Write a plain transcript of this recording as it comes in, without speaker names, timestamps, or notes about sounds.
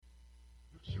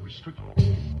People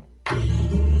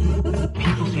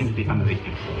seem to be under the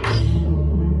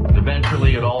influence.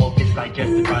 Eventually, it all gets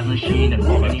digested by the machine, and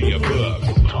all of the above.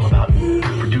 It's all about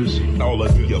producing. All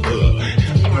of the above.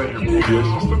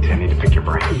 I need to pick your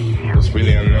brain. It's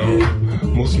really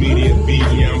unknown. Most media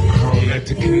BM prone that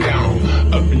to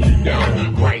condone. Up and you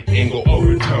down. Right angle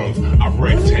overtones. I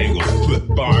rectangles. Flip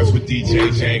bars with DJ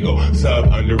Django.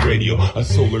 Sub under radio. A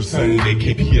solar Sunday.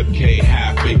 KPFK.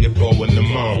 Half baked bow in the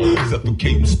moan.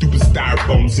 Suffocating stupid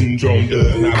styrofoam syndrome.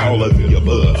 Does not all of the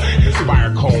above.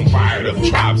 Inspire cone fired up.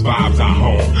 Tribes vibes at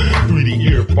home. 3D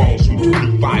earphones from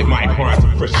 25 microns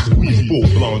to fresh squeeze. Full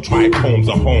blown trichomes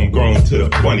are homegrown to the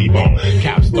funny bone.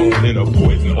 Capstone in a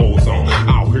poison ozone.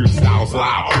 Out here styles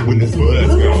loud when this buzz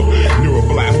gone.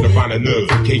 Neuroblaster find a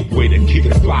nug. Gateway to kick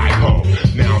and fly home.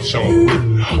 Now I'm shown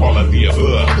with all of the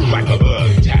above. Like a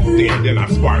bug. Tap in, then I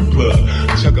spark plug.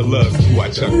 Chuck a love to I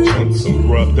chuck chunks. Some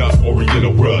rubbed up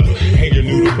oriental rug. Hang your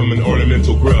noodle from an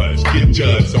ornamental grudge. Get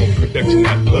judged on production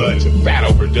that pudge. Fat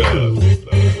overdub.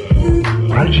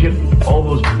 How did you get all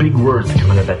those big words that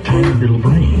come out of that tiny little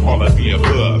brain? All of the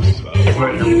above.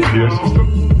 Right in your computer system.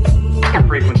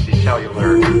 Frequency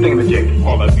cellular thingamajig.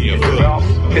 All of the above. Well,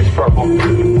 it's purple.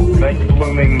 Nice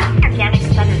blooming. Organic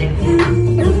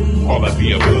sedative. All of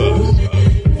the above.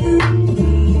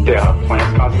 Yeah,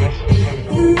 plants causing this?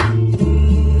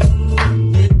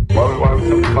 Why would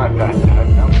something like that? I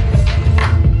don't know.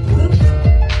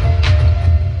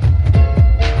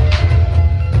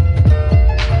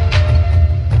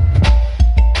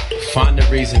 Find the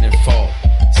reason and fall.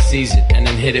 Seize it and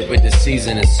then hit it with the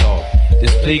seasoning salt.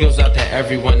 This plea goes out to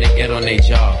everyone to get on their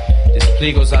job. This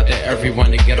plea goes out to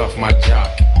everyone to get off my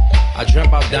jock. I dreamt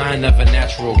about dying of a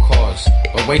natural cause,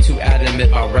 but way too adamant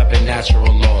about repping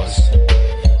natural laws.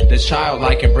 The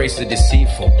childlike embrace the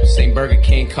deceitful. Same Burger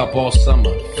King cup all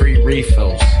summer, free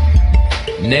refills.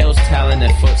 Nails, talon,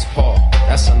 and foot's paw.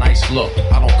 That's a nice look.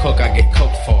 I don't cook, I get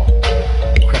cooked for.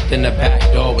 Crept in the back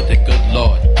door with the good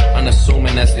Lord.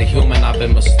 Unassuming as the human I've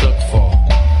been mistook for.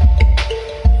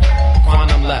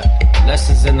 Quantum leapt.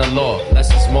 Lessons in the law,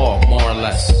 lessons more or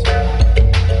less.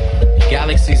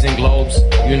 Galaxies and globes,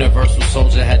 universal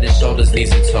soldier, head and shoulders,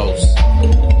 knees and toes.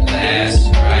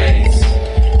 Last rites,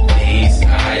 these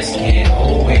eyes can't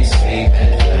always sleep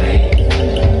at night.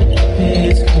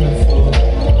 It's coming for,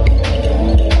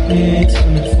 it's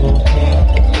coming for me.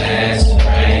 Last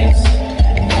rites,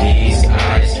 these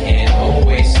eyes can't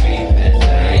always sleep at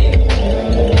night.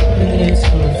 It's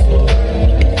coming for,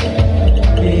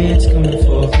 it's coming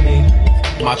for me.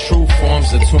 My true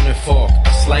form's a tuning fork,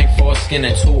 slang foreskin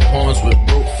and two horns with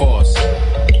brute force.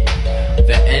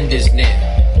 The end is near,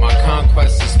 my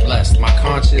conquest is blessed, my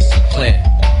conscience is clear.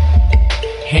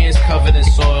 Hands covered in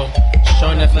soil,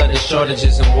 showing if the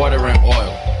shortages in water and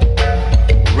oil.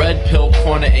 Red pill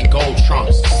corner and gold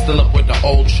trunks, still up with the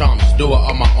old chumps, doer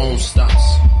of my own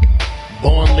stunts.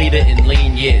 Born leader in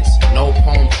lean years, no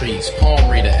palm trees, palm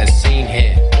reader as seen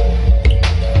here.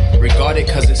 Regarded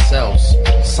cause it sells,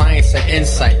 science and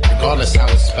insight, regardless how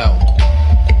it's spelled.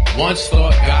 Once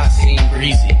thought God seemed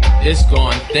breezy, this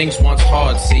gone, things once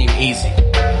hard seem easy.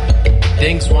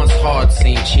 Things once hard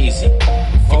seem cheesy,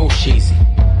 faux cheesy.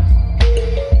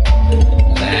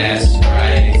 Last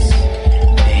rites,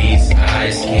 these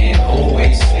eyes can't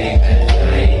always sleep at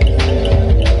night.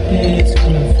 It's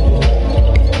coming for,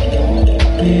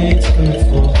 it's coming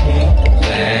for me.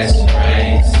 Last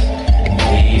rites,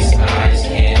 these eyes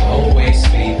can't always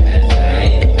sleep at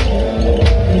night.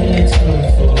 It's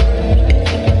coming for,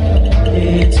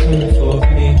 it's coming for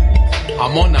me.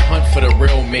 I'm on the hunt for the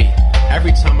real me.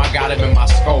 Every time I got him in my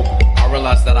scope, I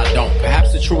realize that I don't.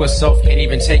 Perhaps the truest self can't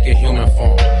even take a human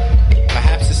form.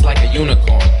 Perhaps it's like a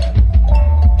unicorn.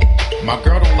 My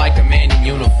girl don't like a man in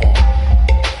uniform.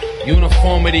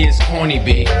 Uniformity is corny,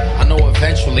 B. I know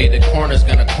eventually the corner's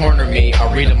gonna corner me.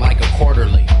 I read him like a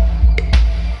quarterly.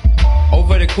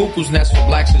 Over the cuckoo's nest for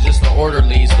blacks are just the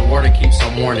orderlies. The warder keeps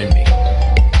on warning me.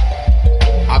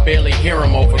 I barely hear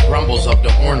him over grumbles of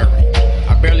the ornery.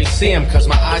 I barely see him cause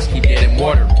my eyes keep getting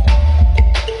watery.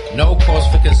 No cause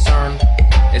for concern.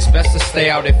 It's best to stay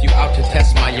out if you out to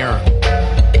test my urine.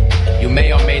 You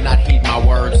may or may not heed my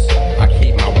words. I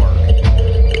keep my word.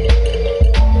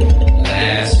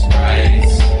 Last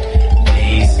rites.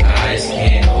 These eyes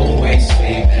can't always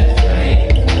sleep at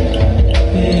night.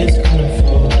 It's coming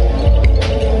for,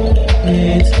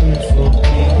 it's coming for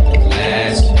me.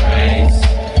 Last rites.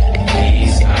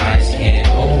 These eyes can't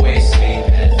always sleep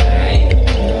at night.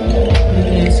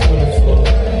 It's coming for,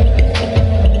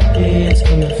 it's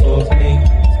coming for me.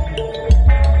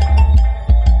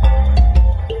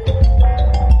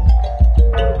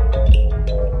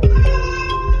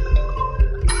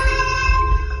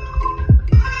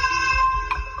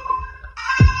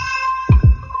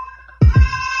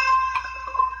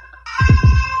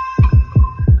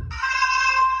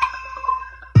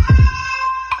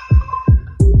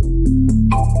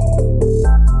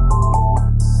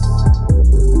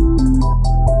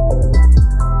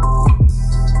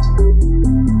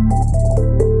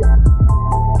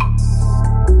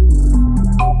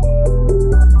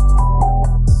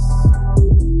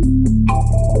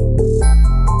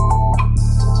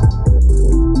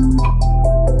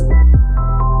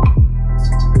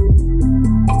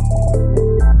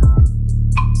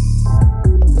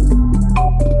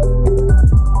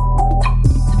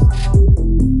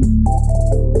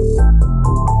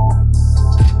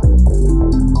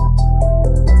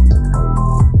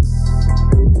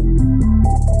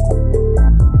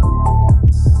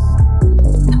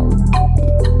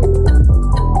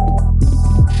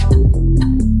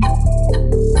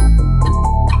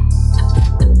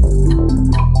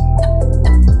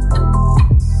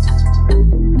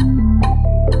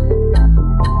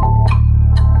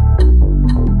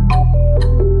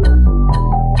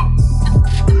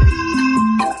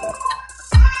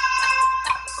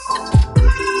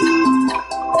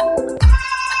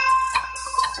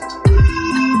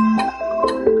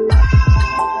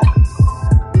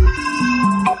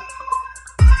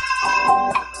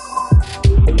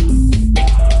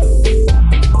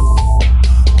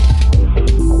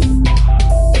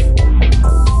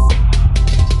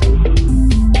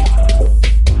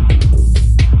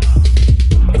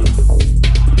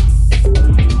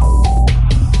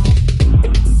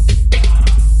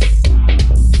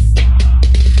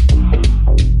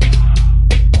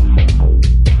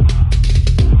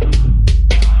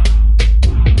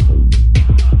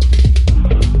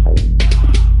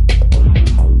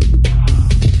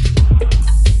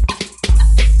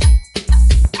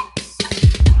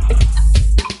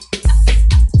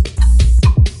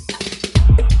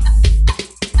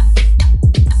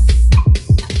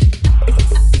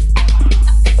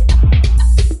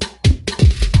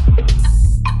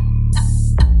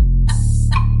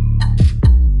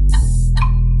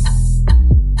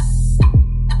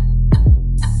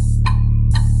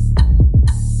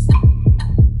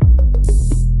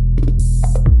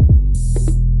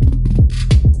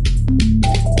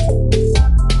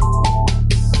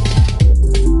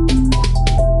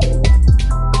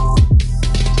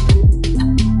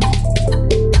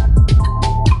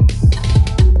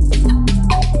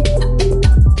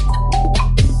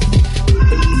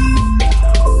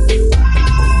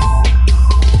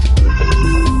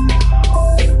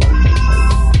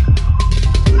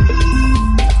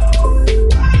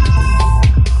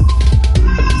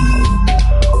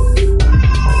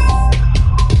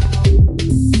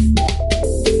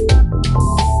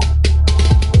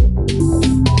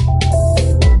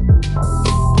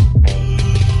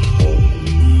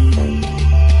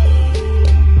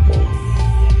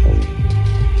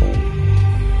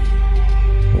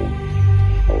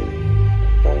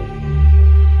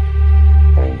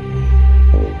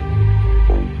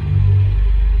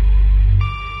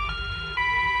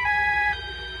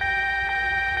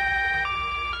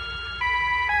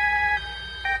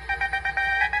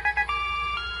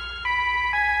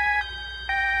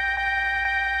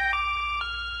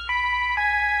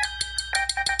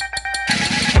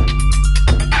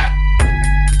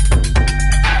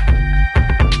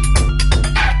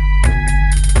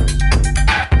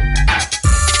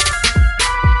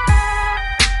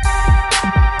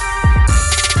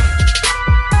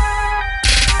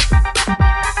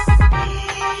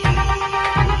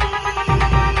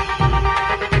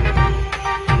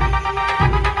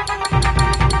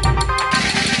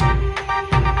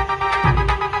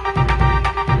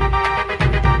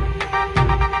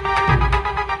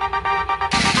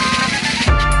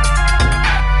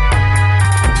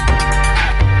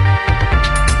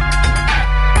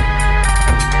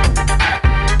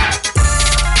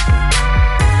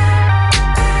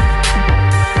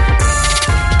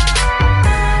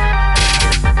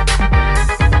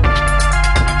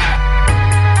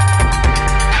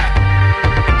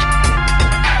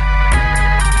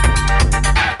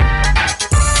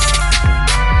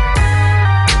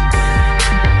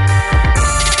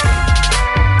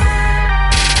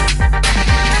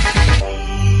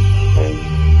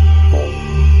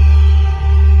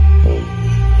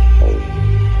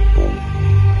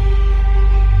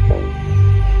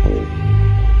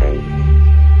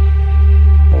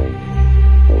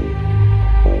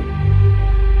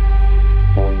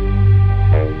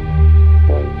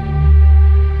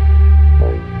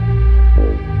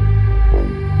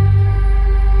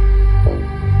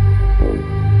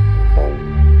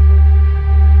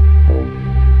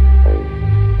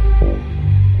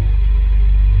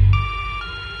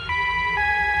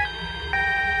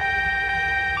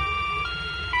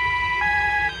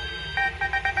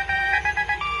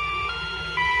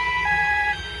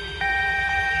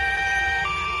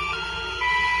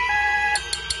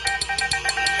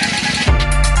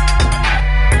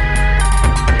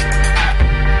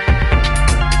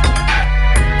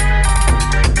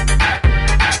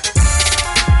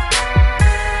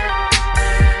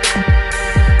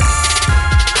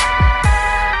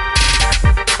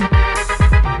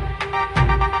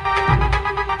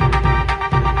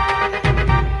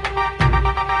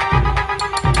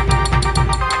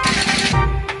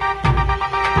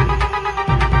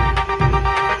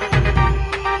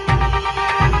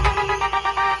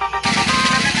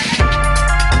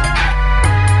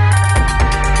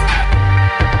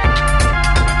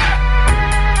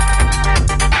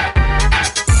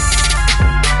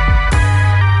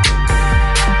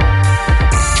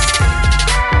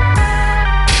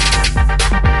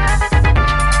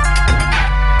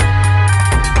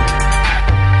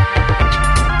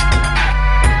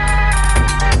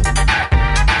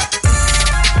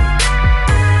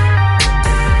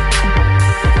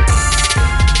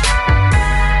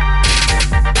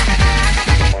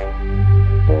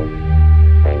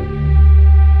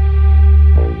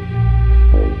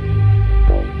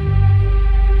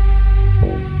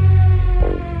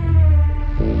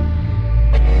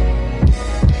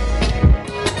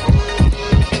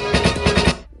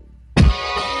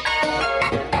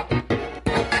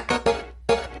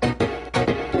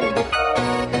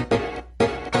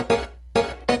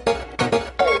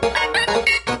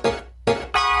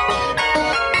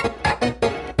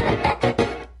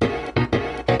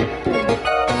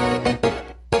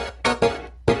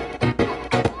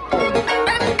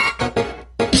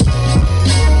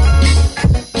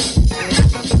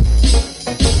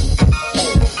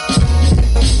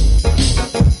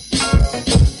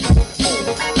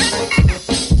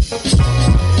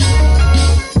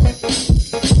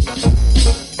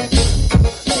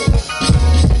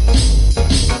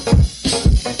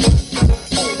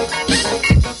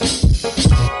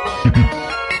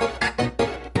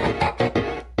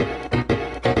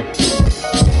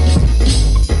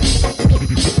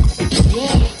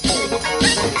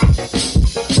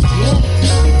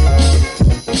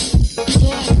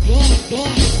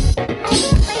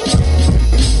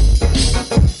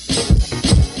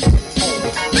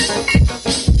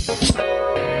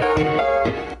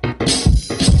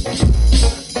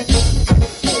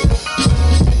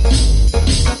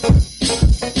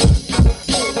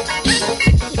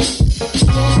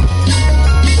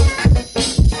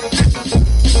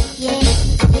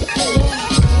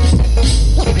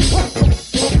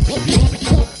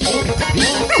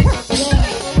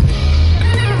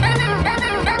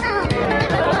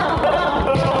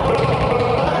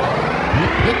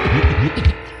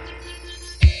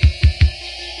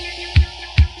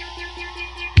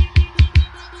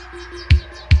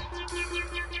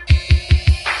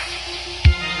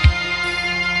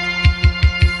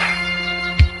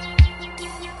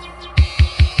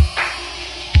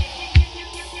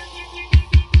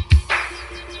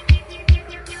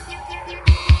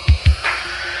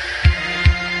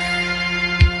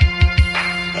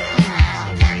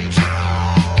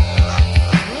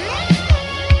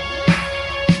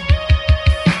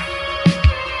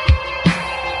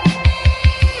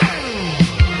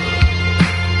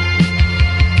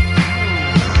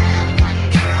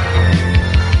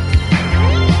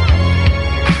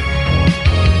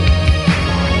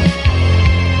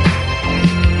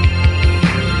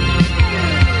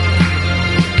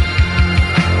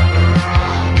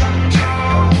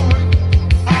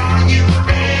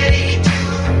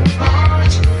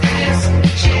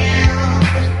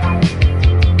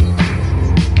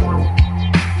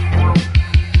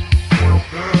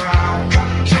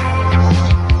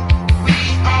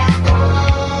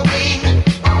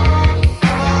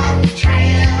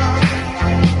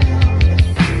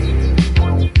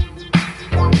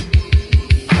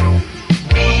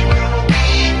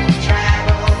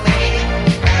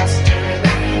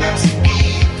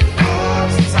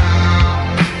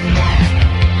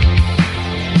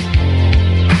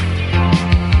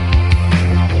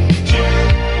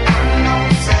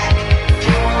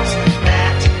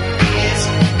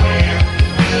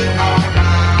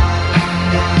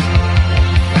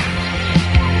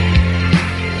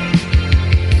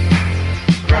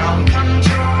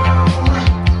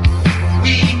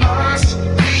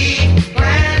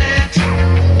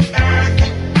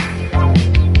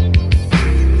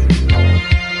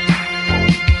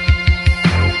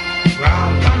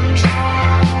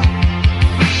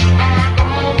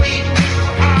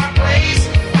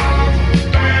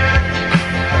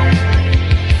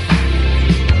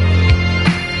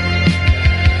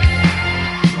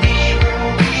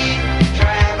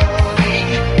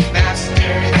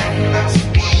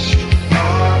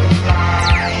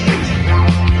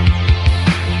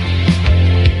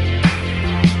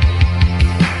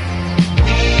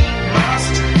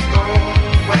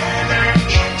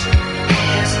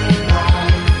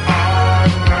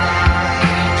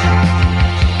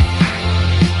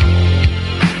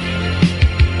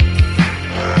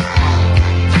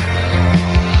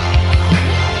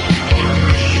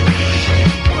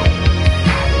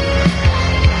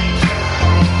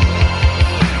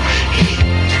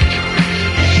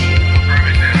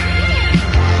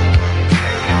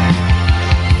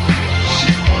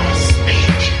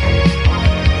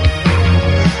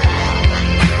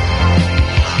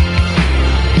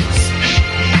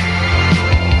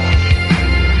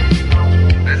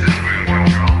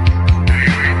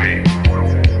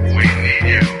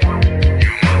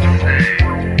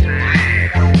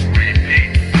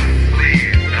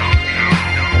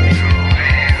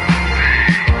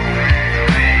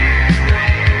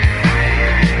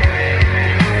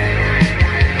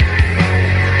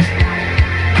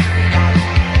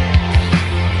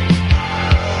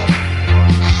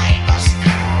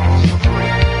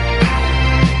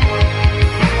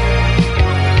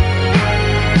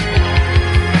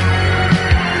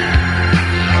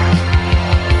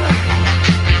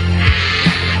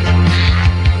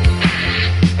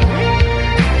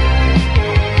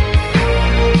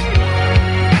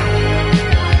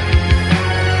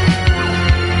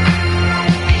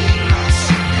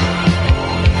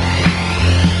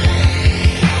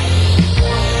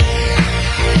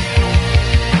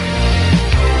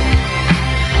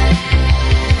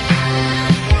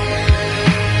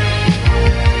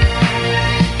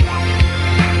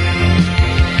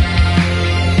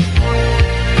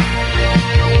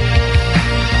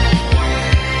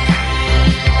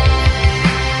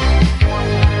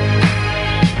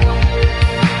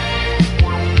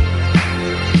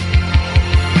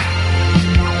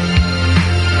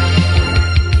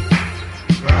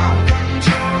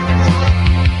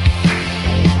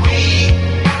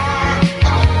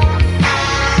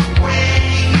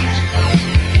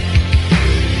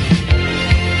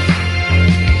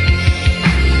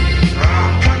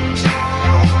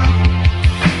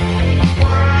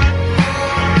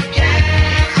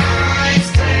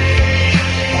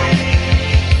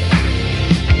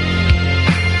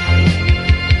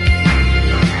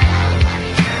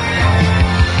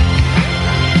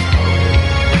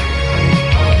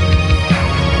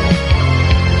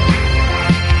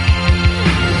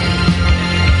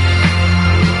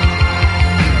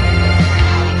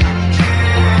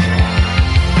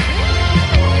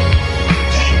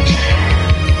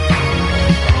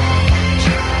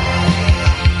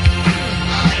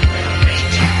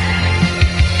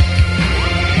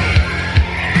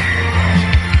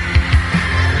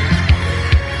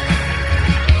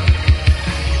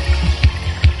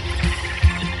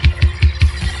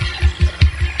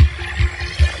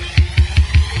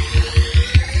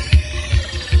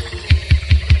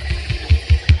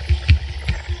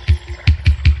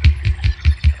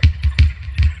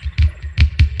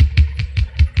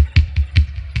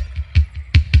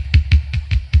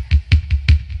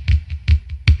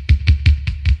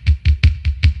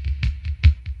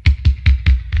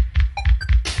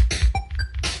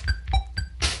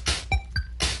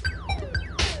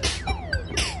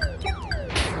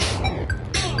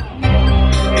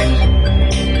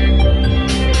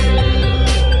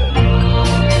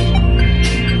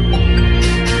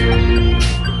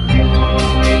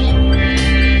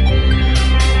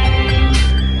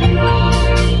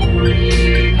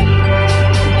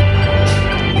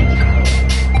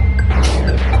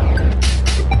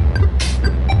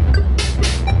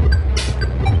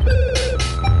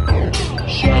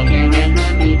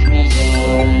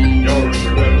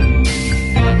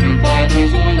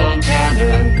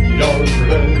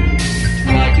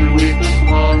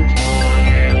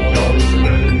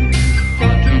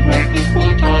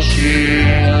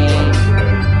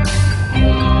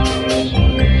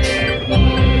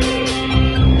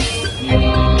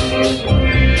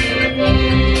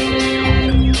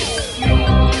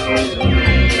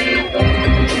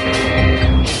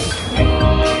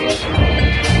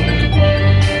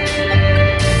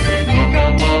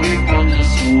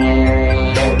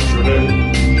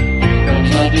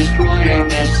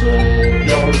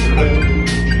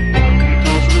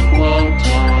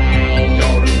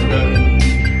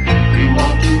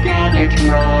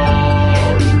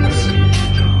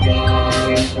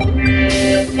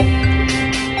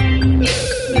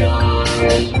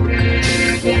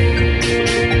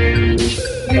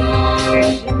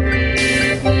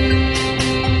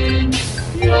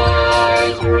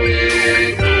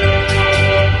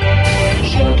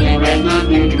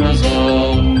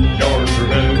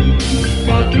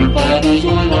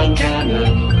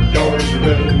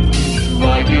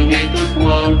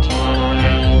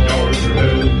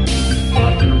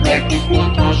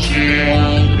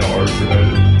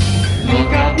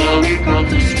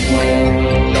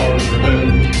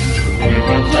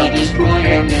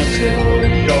 metal.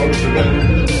 Yard's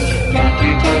revenge. Got to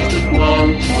touch the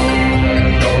quantum.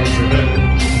 Yard's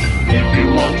revenge. If you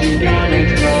want to get it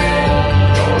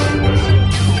right. Yard's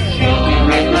revenge. Shall be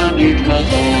regular need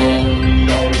muscle.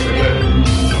 Yard's revenge.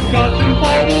 Got to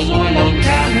fire those oil on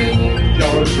cannon.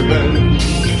 Yard's revenge.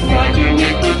 Try to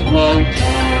make the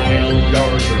quantile.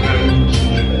 Yard's revenge.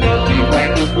 Got to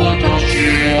break the quantal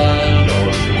shield.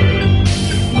 Yard's revenge.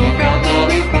 Look out, now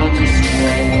we've got to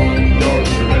swell.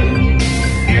 Yard's revenge.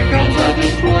 Here comes a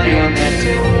destroyer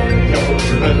missile. Yard's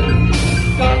revenge.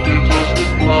 Got to touch the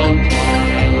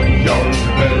quantile. Yard's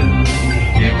revenge.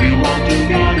 If you want to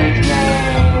get it right.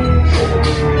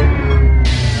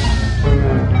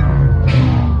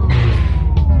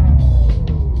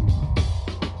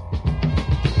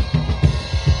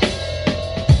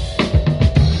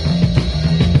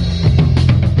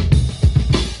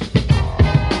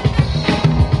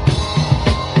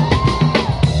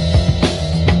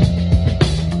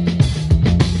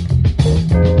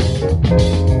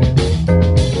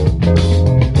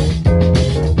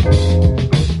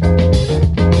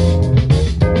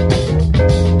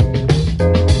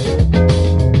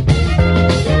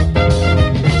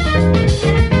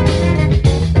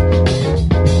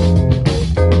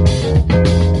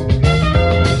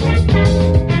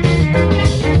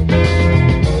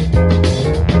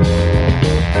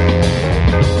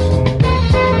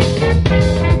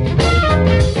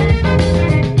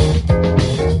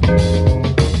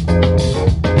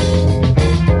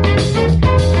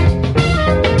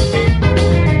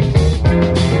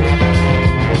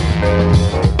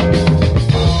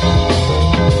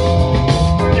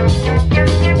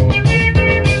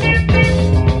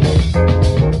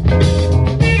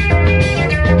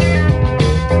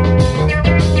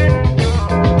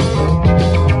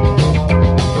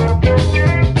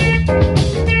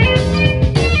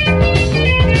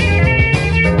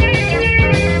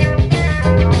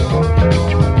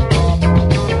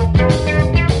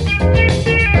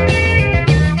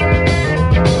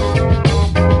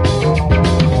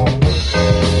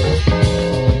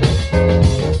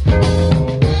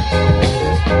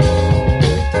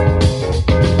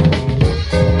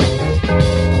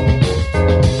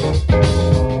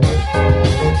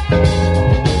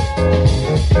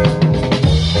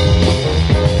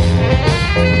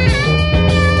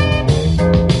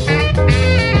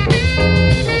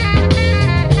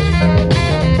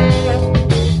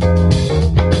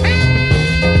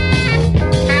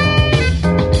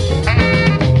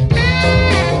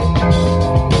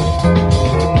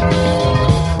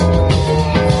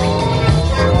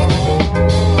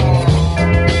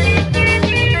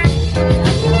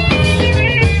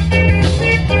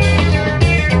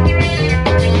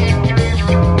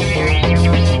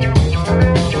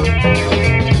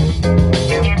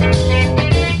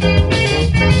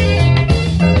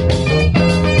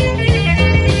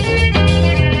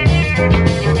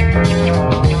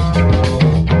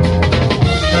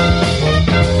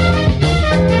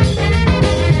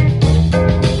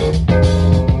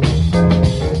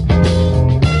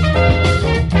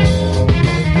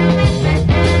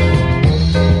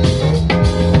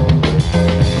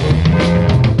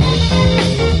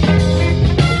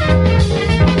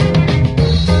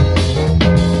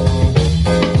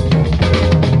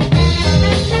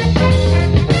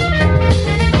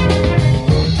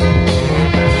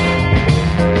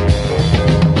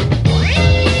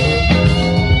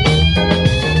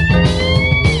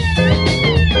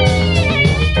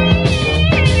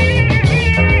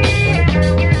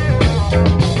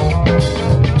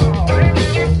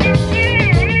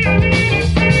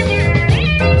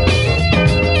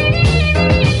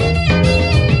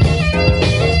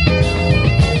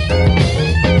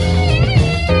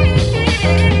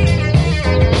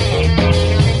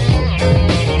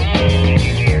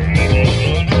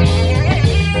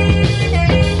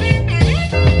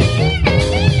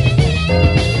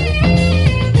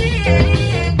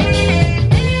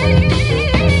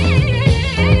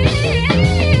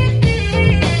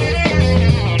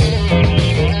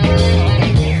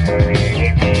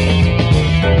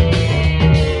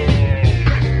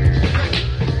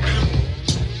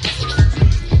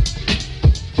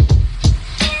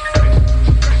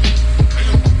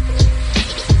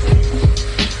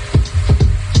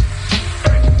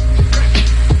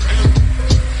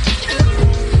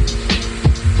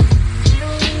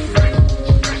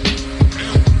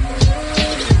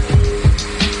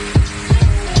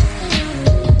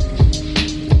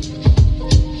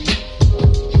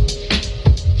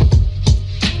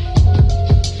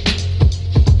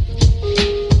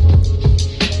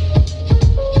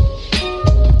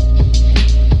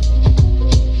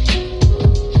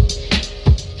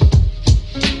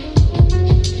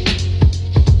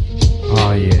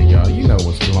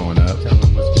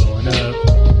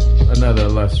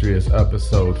 illustrious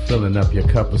episode, filling up your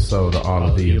cup episode of all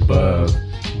of the above.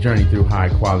 Journey through high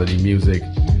quality music,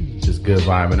 just good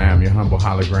vibe, and I'm your humble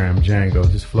hologram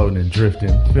Django, just floating and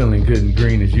drifting, feeling good and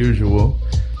green as usual.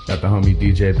 Got the homie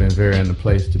DJ Benvera in the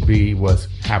place to be. What's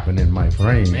happening, my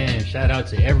friend? Man, shout out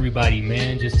to everybody,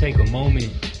 man. Just take a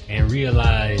moment and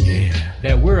realize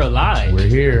that we're alive. We're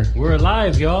here. We're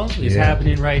alive, y'all. It's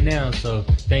happening right now. So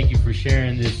thank you for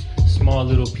sharing this small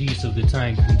little piece of the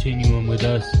time continuum with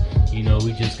us. You know,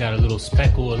 we just got a little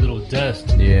speckle, a little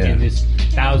dust in this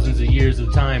thousands of years of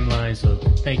timeline. So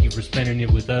thank you for spending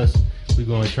it with us. We're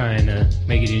going to try and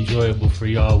make it enjoyable for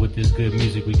y'all with this good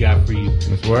music we got for you.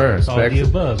 That's word. It's all the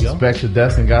above, y'all. Spectre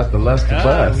Dust and got the lust to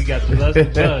bust. We got the lust to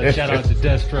bust. Shout out to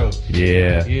Destro.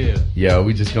 Yeah. Yo,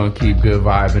 we just going to keep good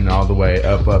vibing all the way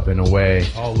up and away.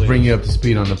 Always. Bring you up to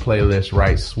speed on the playlist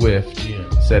right swift. Yeah.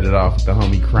 Set it off with the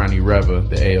homie Cronny Reva,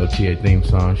 the AOTA theme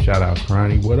song. Shout out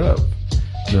Cronny, what up?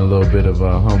 Then a little bit of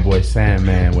Homeboy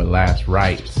Sandman with Last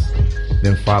Rites.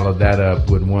 Then followed that up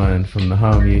with one from the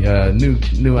homie,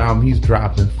 new album he's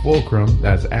dropping, Fulcrum.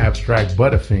 That's Abstract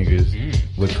Butterfingers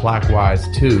with Clockwise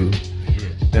 2.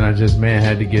 Then I just,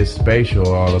 had to get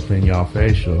spatial all up in y'all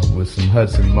facial with some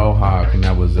Hudson Mohawk, and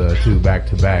that was 2 back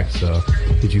to back. So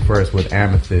hit you first with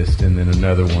Amethyst, and then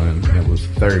another one that was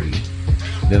 30.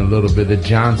 Then a little bit of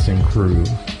Johnson Crew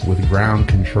with Ground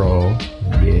Control.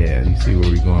 Yeah, you see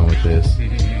where we're going with this.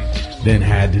 Then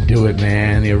had to do it,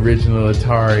 man. The original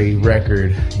Atari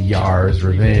record, Yar's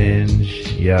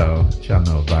Revenge. Yo, what y'all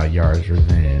know about Yar's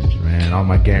Revenge, man? All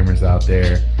my gamers out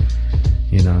there,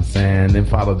 you know what I'm saying? Then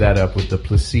followed that up with the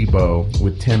Placebo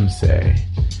with Timsay.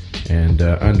 And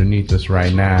underneath us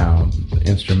right now, the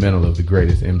instrumental of the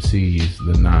greatest MCs,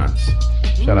 the Knots.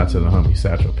 Shout out to the homie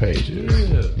Satchel Pages.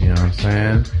 You know what I'm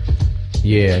saying?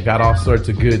 Yeah, got all sorts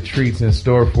of good treats in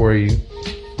store for you.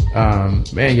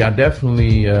 Man, y'all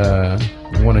definitely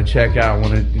want to check out,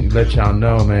 want to let y'all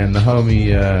know, man, the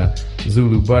homie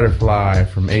Zulu Butterfly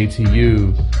from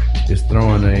ATU is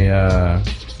throwing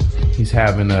he's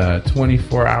having a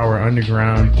 24-hour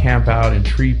underground camp out and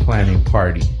tree planting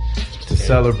party to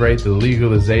celebrate the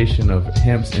legalization of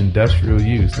hemp's industrial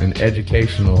use, and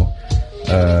educational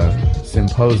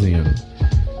symposium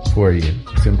for you,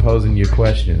 symposing your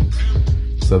questions.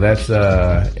 So that's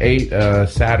 8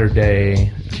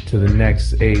 Saturday to the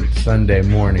next 8 Sunday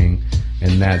morning,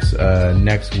 and that's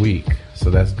next week. So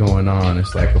that's going on.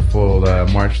 It's like a full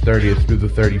March 30th through the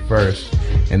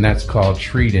 31st, and that's called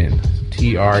Treeden,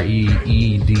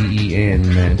 Treeden,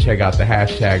 man. Check out the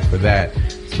hashtag for that.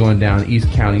 It's going down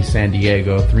East County, San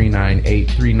Diego,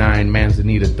 39839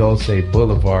 Manzanita Dulce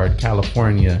Boulevard,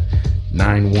 California,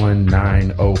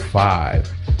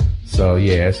 91905. So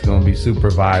yeah, it's gonna be super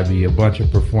vibey, a bunch of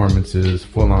performances,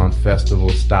 full-on festival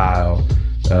style.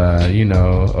 You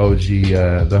know, OG,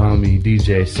 the homie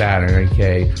DJ Saturn,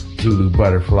 aka Zulu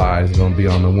Butterfly, is gonna be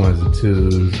on the ones and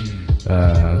twos.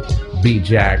 Beat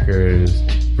Jackers,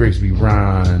 Brigsby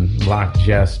Ron, Lock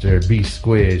Jester, Beat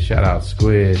Squid, shout out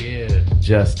Squid,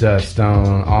 Just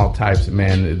Stone, all types of,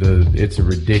 man, it's a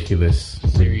ridiculous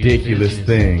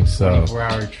thing. So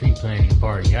 24-hour tree planting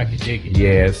party, I can dig it.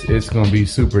 Yeah, it's gonna be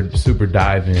super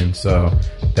dive in. So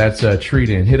that's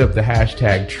Treeden. Hit up the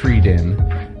hashtag Treeden,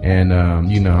 and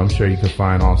you know, I'm sure you can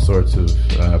find all sorts of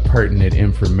pertinent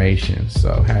information.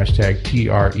 So hashtag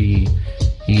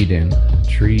TREEden,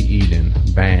 Tree Eden,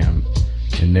 bam.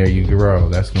 And there you go.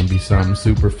 That's going to be something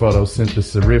super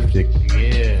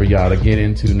photosyntheserific for y'all to get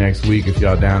into next week if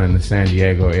y'all down in the San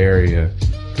Diego area.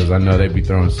 Because I know they be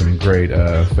throwing some great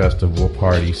festival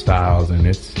party styles. And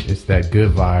it's that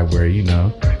good vibe where, you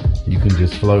know, you can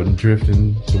just float and drift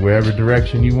into wherever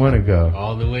direction you want to go.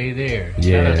 All the way there.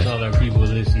 Yeah. Shout out to all our people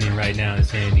listening right now in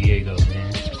San Diego,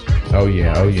 man. Oh,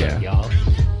 yeah. Oh, yeah. Y'all.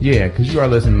 Yeah, because you are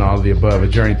listening to all of the above. A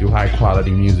journey through high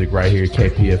quality music right here at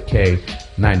KPFK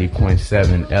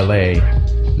 90.7 LA,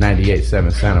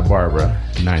 98.7 Santa Barbara,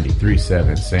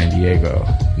 93.7 San Diego,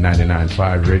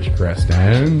 99.5 Ridgecrest,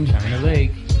 and China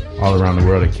Lake. All around the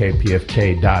world at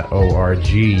kpfk.org.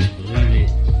 Believe it.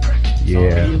 Yeah.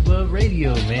 All the above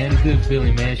radio, man. Good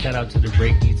feeling, man. Shout out to the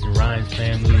Breakbeats and Rhymes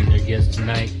family and their guests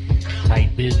tonight.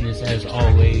 Tight business as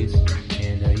always.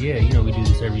 And yeah, you know, we do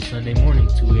this every Sunday morning,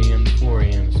 2 a.m. to 4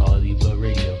 a.m. It's all of the above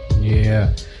radio.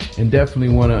 Yeah. And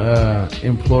definitely want to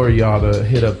implore y'all to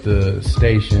hit up the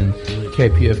station,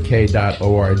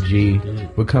 kpfk.org.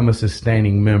 Become a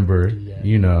sustaining member.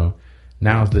 You know,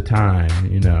 now's the time.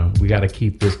 You know, we got to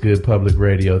keep this good public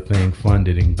radio thing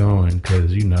funded and going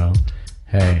because, you know,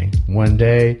 hey, one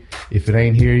day, if it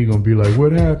ain't here, you're going to be like,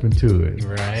 what happened to it?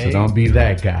 Right. So don't be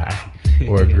that guy.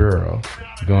 or a girl,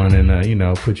 going and you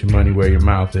know, put your money where your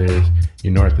mouth is,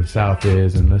 your north and south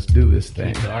is, and let's do this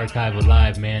thing. Keep the archive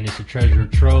alive, man. It's a treasure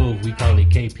trove. We call it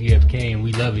KPFK, and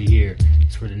we love it here.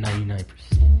 It's for the 99%.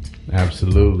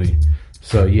 Absolutely.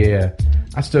 So yeah,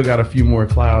 I still got a few more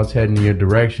clouds heading your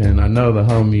direction. I know the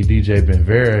homie DJ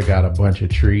Benvera got a bunch of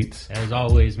treats. As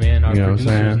always, man, our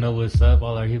producers know what's up.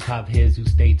 All our hip hop heads who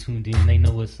stay tuned in, they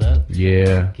know what's up.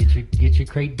 Yeah. Get your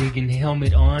crate digging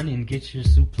helmet on and get your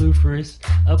superfluous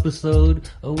episode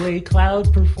away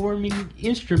cloud performing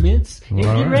instruments and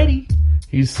get ready.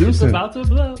 He's Susan. It's about to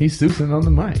blow. He's Susan on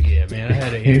the mic. Yeah, man, I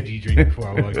had an energy drink before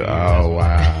I walked in. Oh,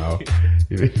 wow.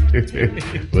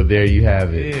 Well, there you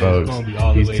have it, folks.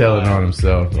 He's telling on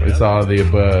himself. Yep. It's all of the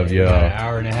above, y'all. An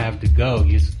hour and a half to go.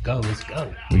 Let's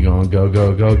go. We gonna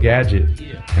go gadget.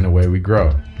 Yeah. And away we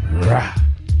grow. Rah.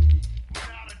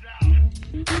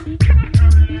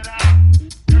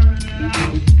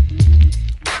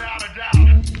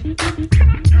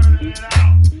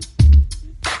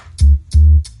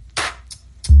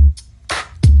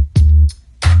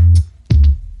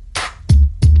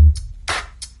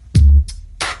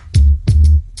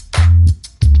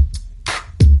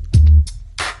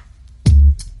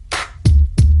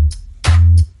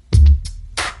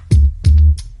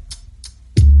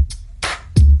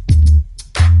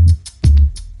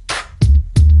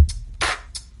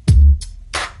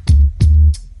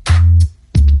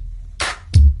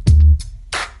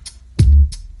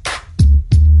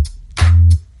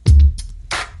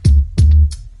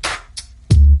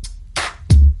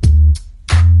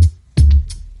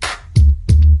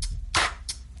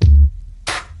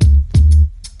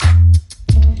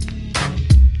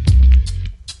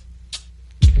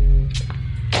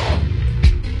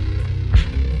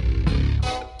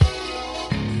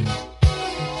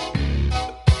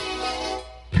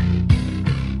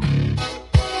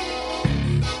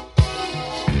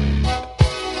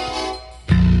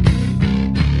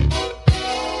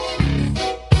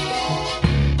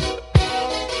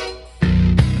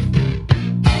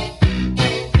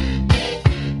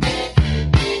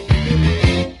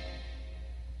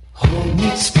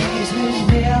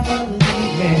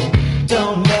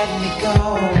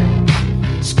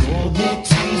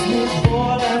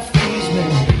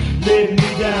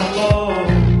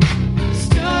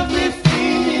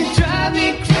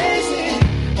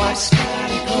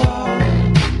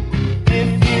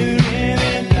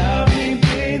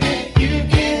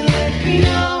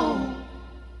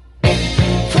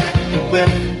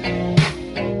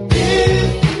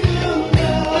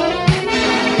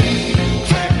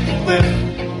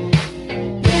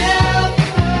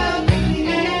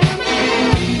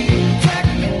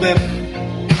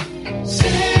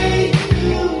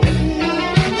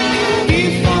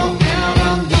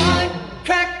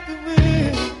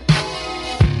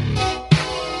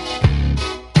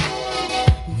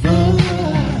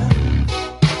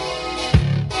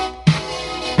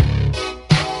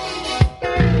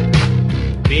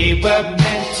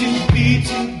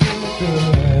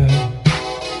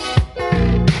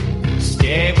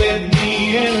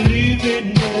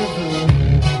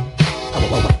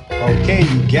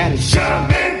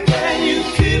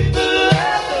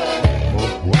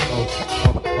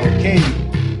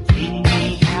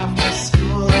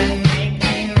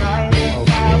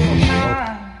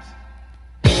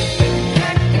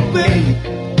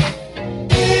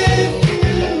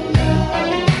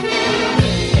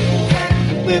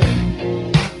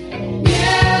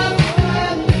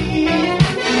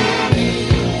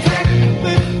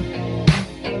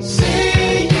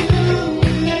 Say you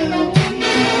will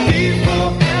be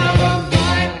forever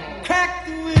mine.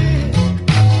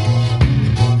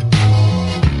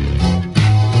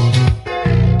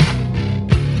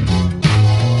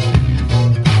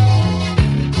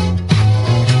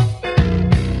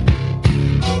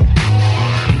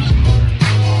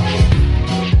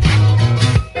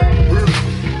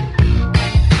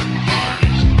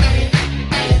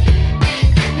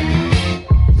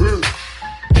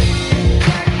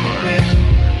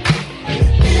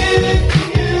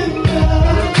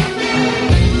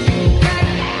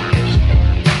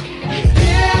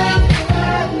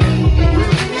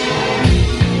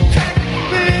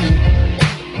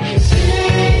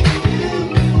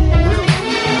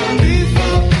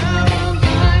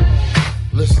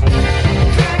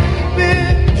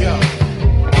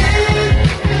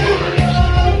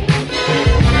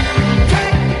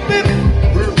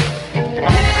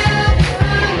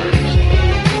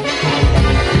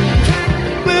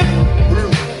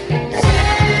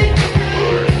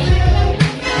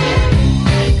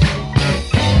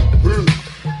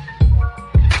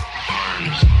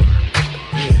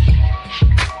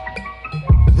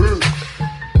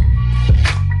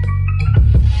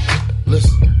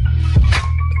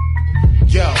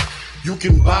 You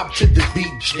can bop to the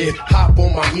beat, shit. Hop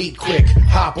on my meat quick,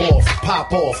 hop off,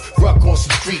 pop off, ruck on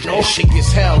some street. That shit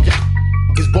gets hell.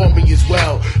 Is born me as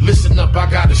well. Listen up, I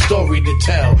got a story to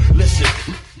tell. Listen,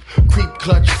 creep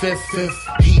clutch fifth,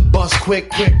 heat bust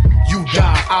quick. You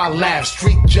die, I laugh.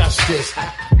 Street justice.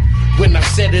 When I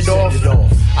set it off,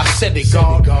 I set it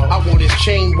guard. I want his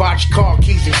chain, watch, car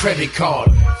keys, and credit card.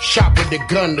 Shot with a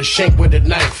gun, the shank with a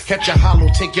knife. Catch a hollow,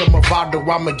 take your Movado.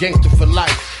 I'm a gangster for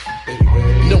life.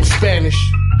 No Spanish,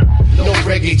 no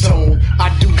reggaeton.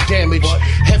 I do damage,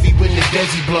 heavy when the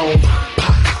desi blown.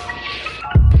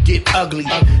 Get ugly.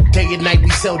 Day and night we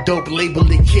sell dope, label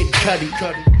it Kid Cudi.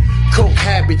 Coke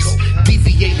habits,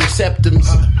 deviating septums,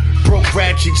 broke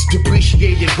ratchets,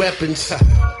 depreciated weapons.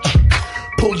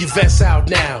 Pull your vest out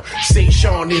now. St.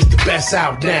 Sean is the best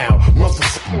out now.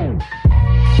 Motherfucker.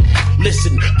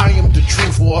 Listen, I am the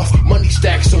truth. Off money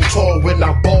stack so tall when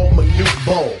I ball my new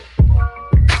ball.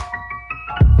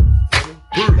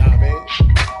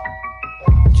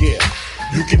 Yeah,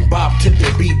 you can bop to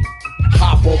the beat.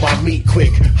 Hop on my meat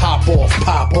quick, hop off,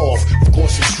 pop off. Of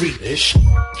course it's street-ish.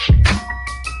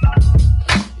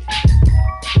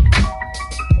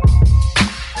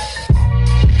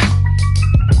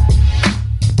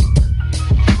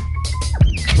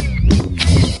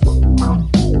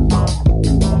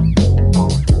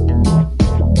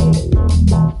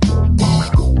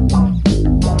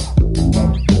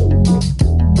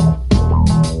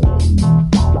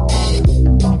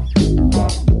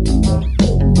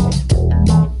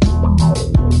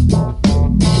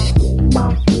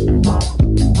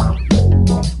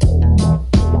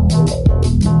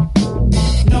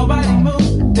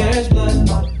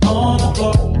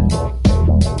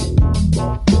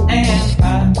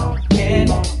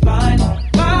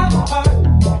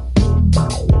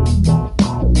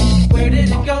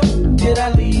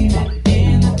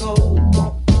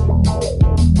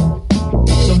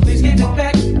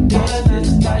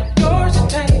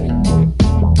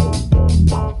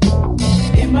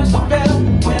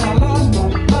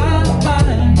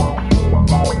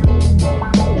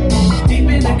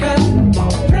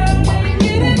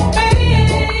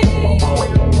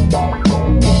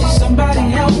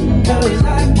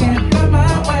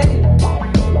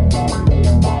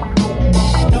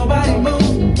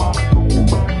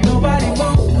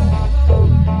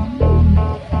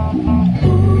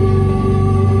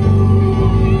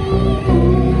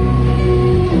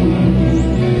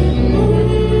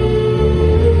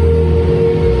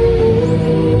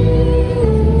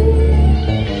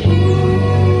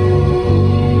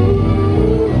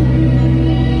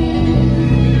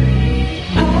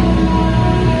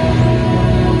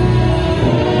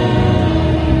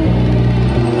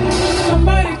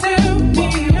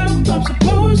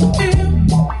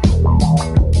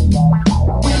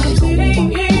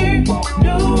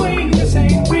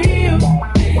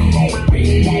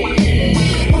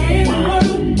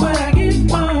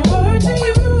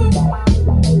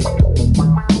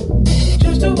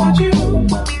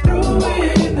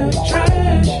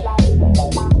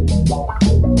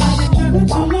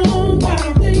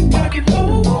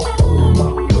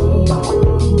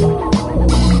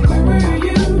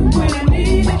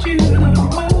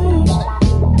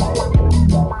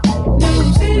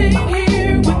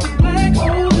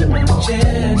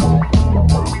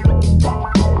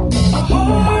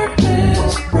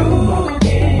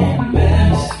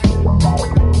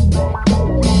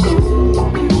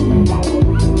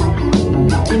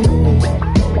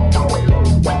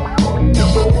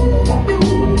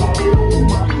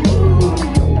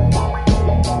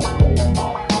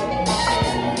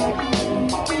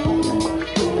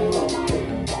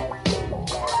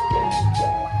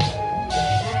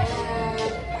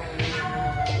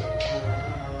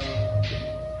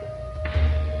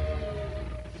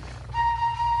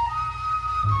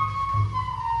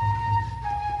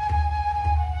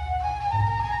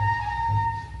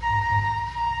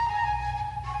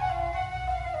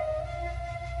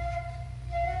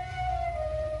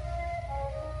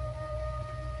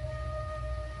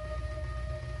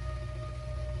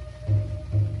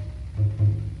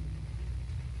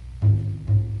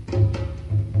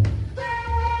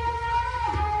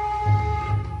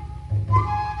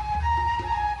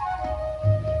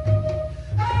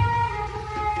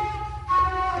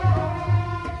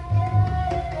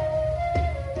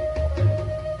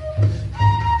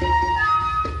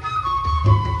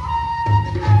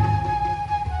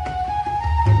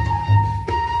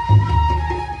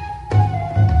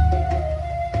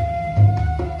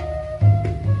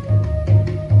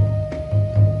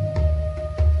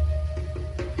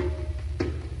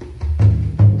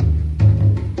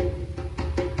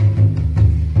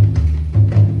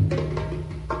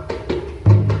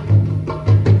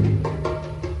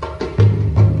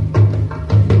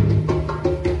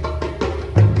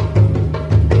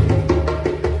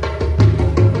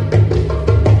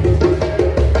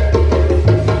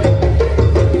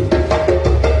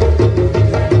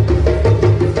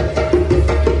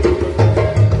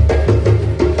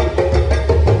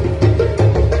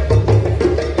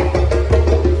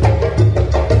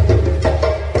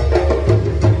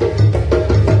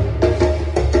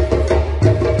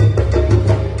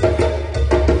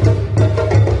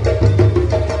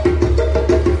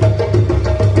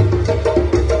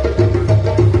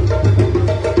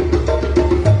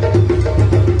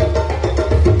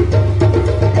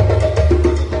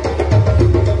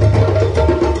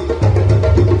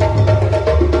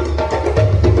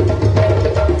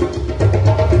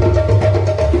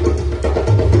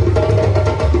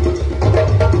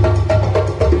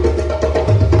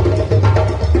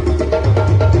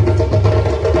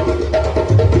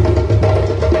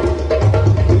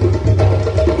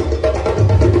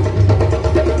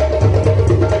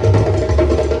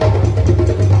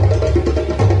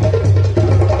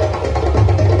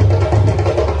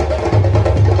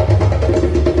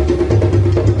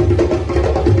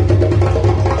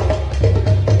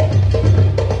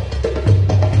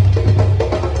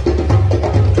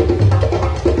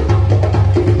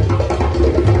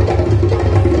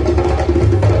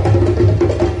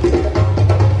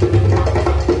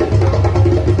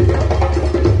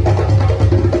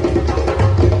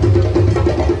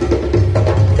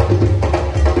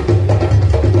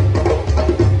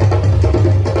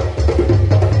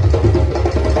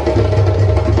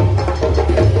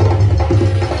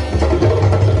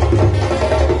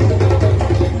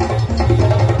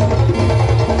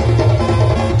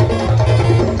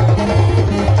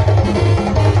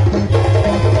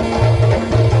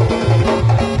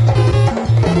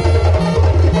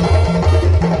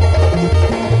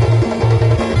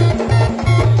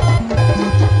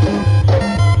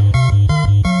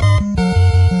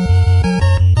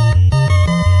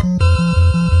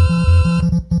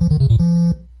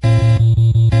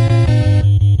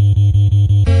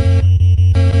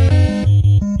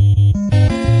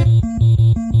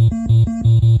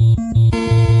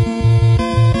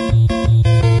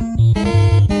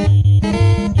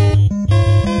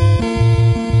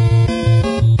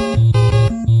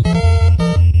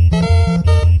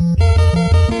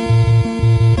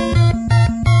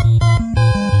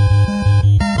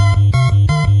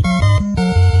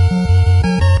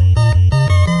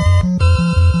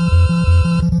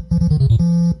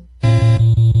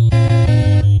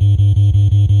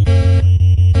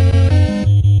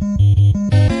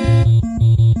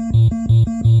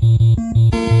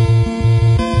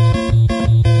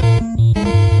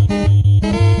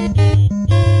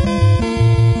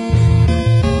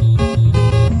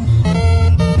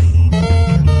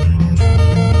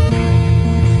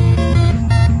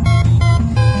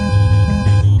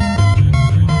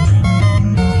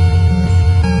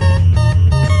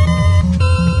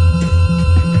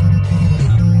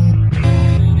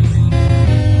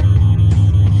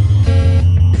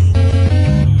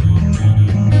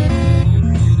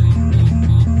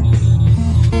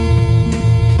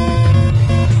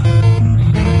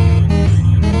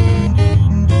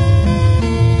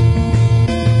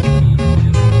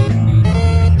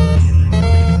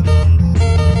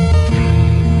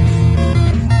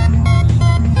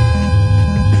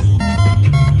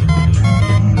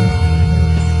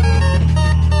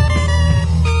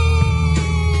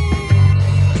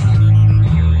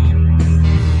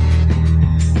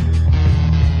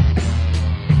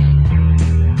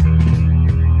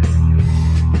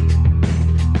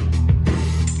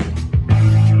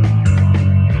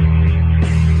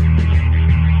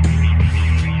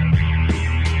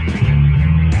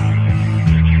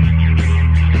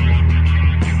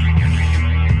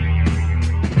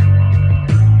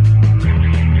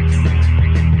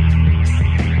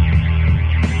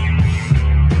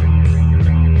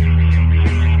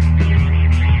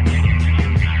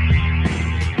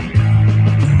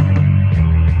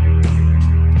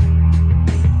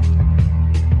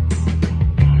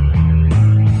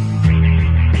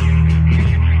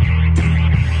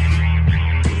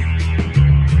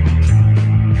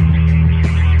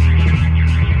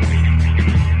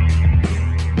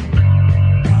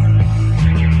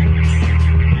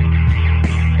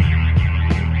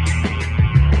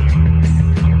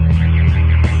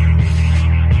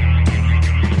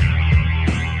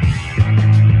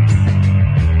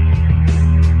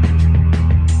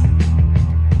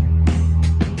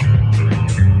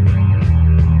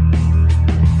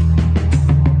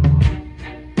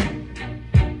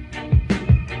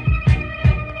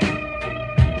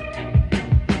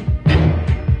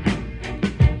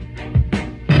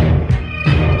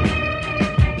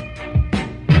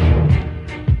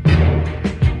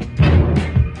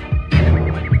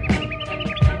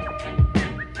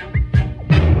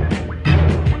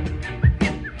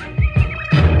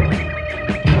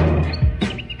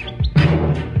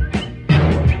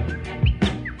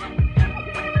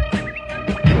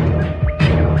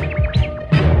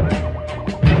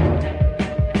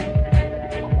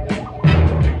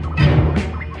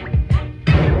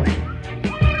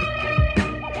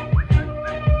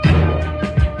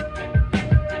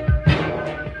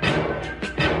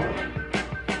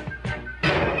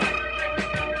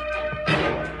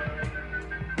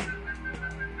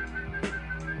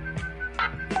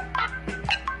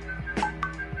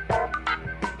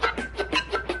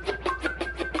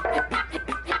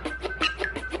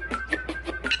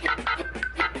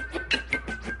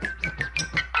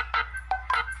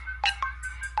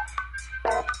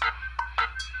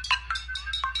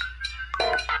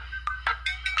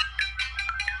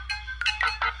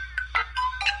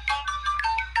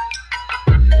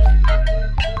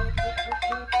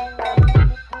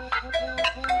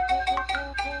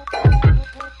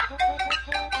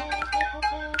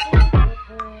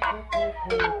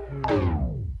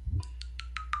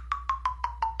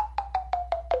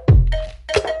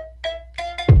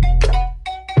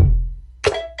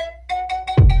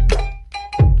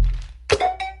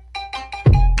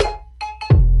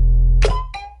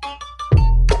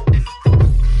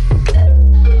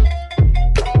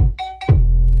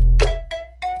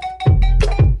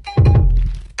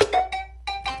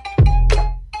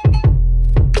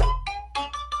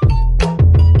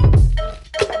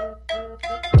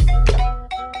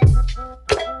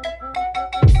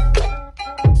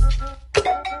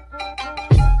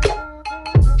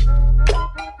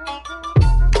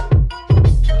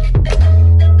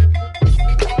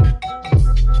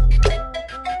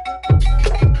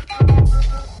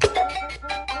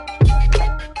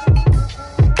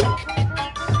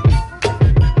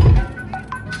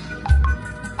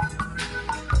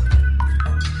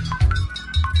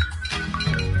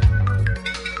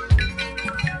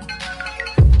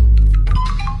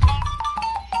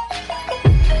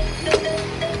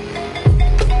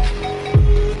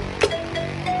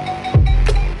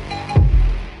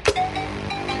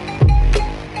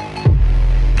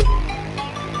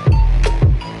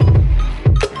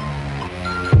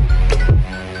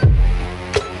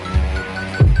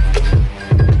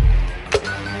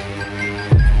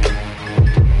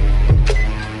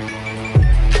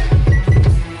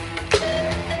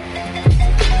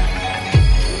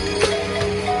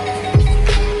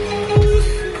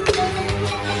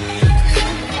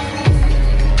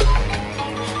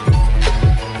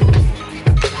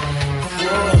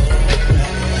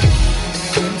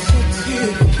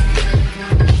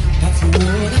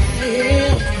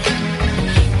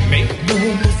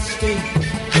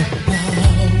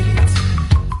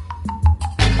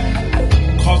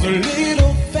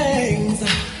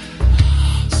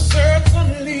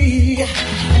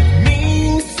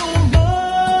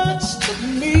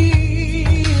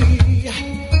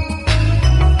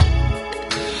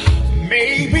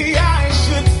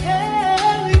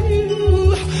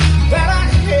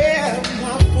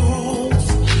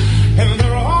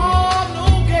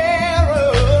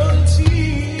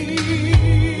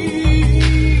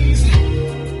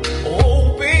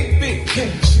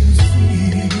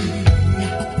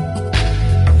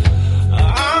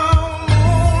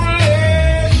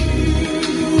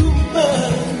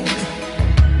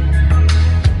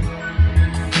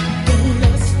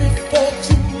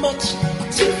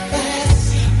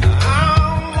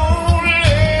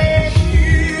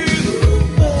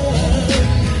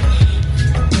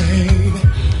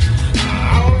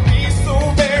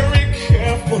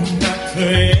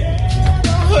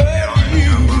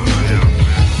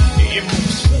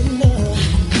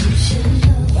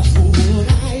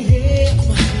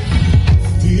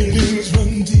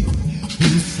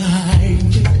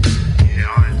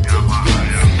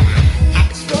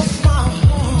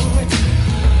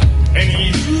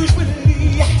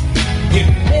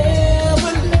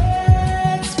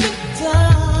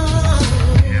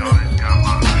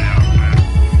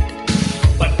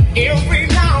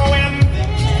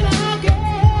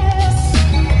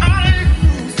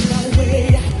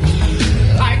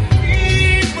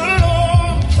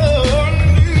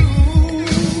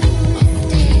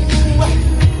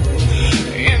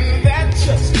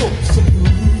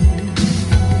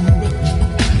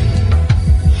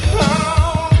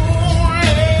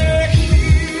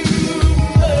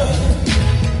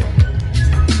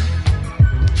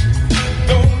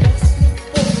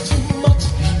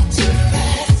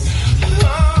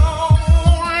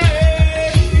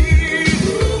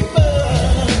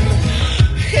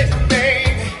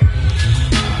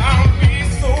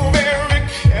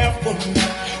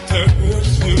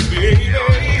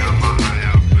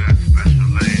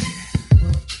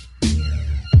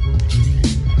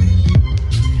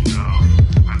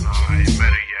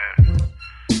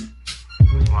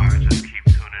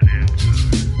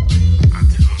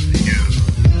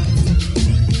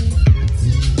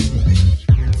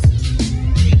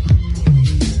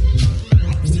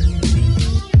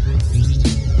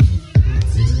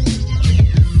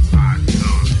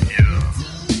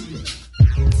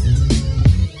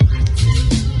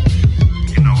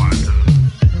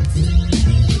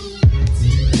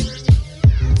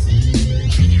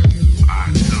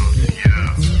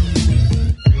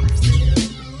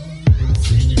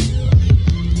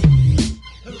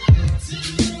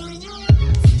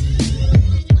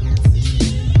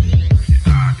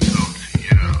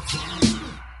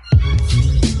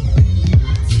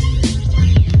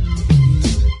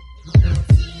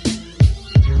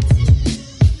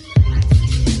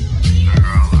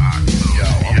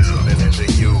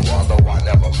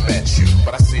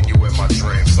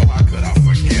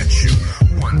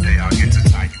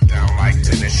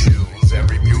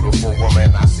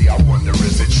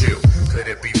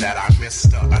 I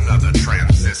missed her. Another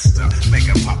transistor, make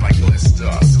it pop like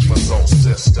blister. Super soul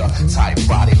sister, tight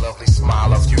body, lovely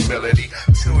smile of humility.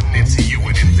 Tune into you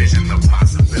and envision the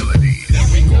possibilities. There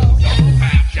we go, double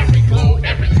half, every glow,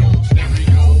 every move. There we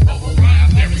go, bubble rap,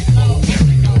 every flow, there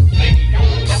we go. Lady go,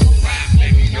 double rap,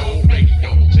 baby go,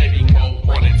 radio, baby go.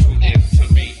 Want to tune in to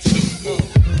me too.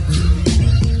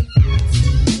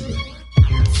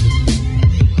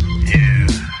 Yeah.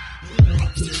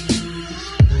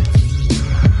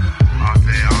 All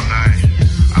day, all night,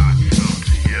 I come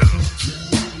to you.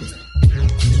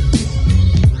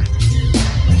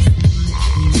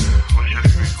 What's your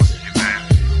frequency, man?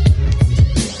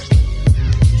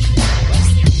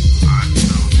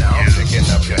 Now I'm picking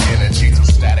up your energy through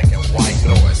static and white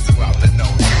noise. Throughout the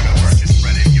known universe, you're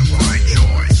spreading your bright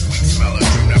joy. Sweet smell of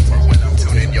juniper when I'm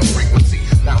tuning your frequency.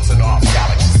 Bouncing off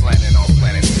galaxies, landing on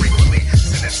planets frequently.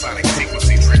 Sending sonic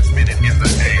frequency transmitted in the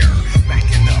air.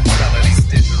 Backing up melodies,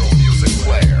 digital music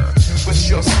player. But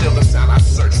you're still the sound I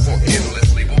search for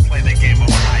endlessly. We'll play the game of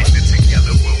life and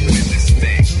together we'll win this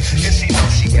thing. And she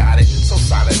knows she got it, so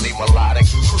silently melodic,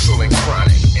 crucial and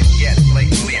chronic, and yet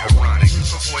blatantly ironic.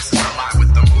 Her voice is alive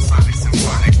with the most sonic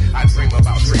symphonic. I dream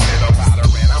about dreaming about her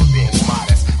and I'm being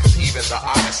modest. Cause even the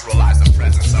artist realize the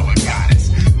presence of a goddess.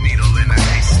 Needle in a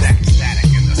haystack, static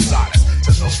in the sawdust.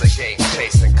 To those that game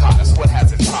chase and caught us, what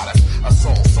has it taught us? A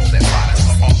soul that bought us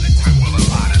for all the time will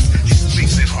allot us. She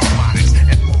speaks in harmonics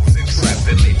and moves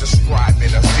intrepidly,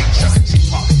 describing a feature. She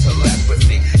talks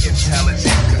telepathy,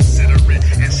 intelligent, considerate,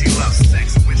 and she loves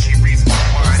sex. When she reads my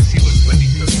mind, she looks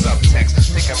beneath the subtext.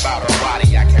 Thinking about her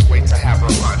body, I can't wait to have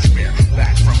her lunch beer.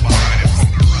 Back from behind and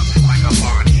hold her up like a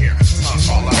lawn chair. Tongue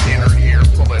all up in her ear,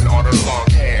 pulling on her long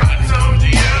hair. I tuned to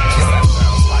you. Yeah, that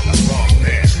sounds like a song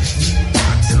there.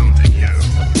 I tuned to you.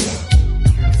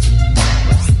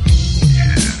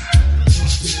 Yeah.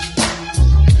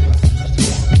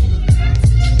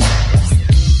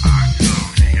 I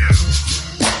tuned to you.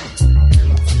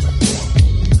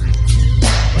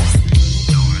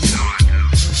 Do it, do I do.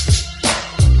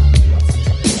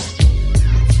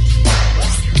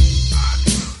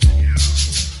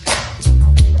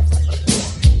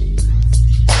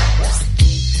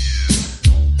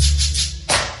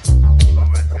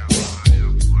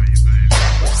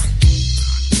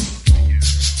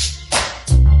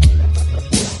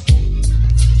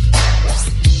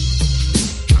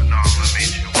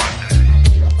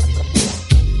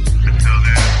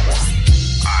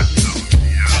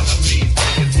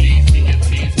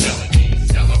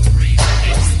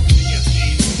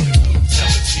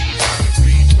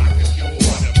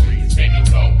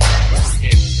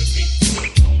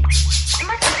 There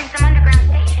must have been some underground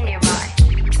station nearby.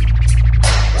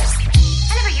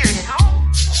 I never hear it at home.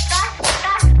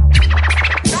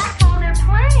 That's all they're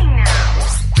playing now.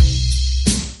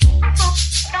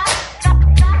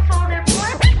 That's all they're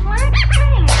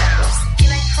playing now.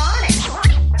 Electronic,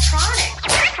 cosmic.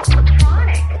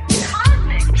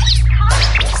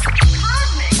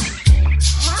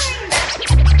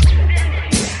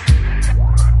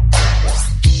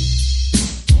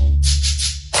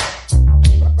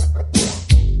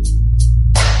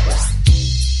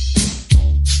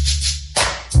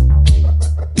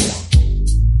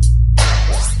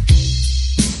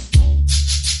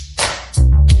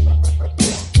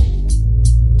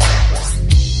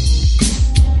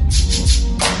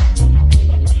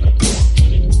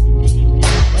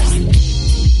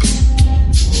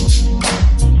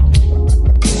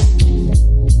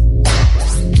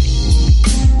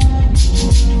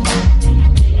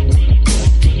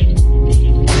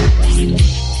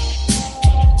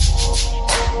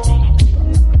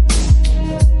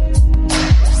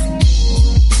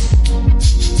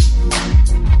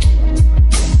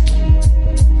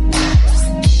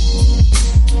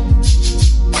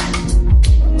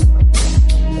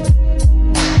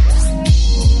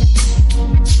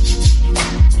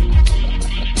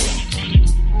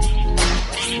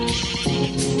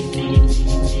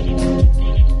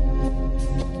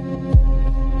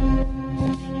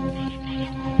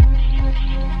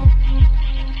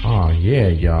 Yeah,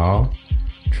 y'all.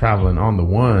 Traveling on the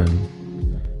one,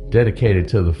 dedicated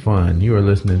to the fun. You are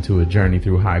listening to a journey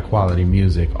through high quality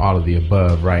music, all of the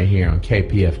above, right here on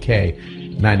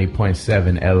KPFK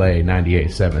 90.7 LA,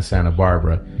 98.7 Santa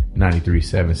Barbara,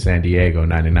 93.7 San Diego,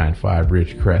 99.5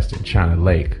 Ridgecrest and China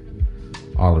Lake.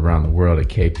 All around the world at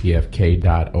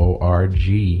kpfk.org.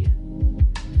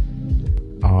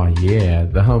 Oh yeah,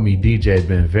 the homie DJ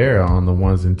Ben Vera on the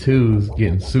ones and twos,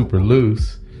 getting super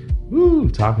loose. Woo,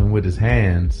 talking with his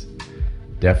hands.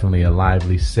 Definitely a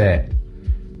lively set.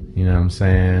 You know what I'm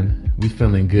saying? We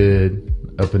feeling good,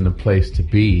 up in the place to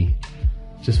be.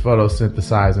 just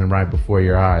photosynthesizing right before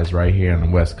your eyes right here on the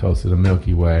west coast of the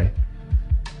Milky Way.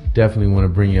 Definitely want to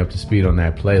bring you up to speed on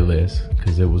that playlist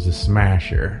because it was a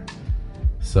smasher.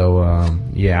 So,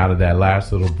 yeah, out of that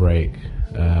last little break,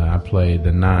 I played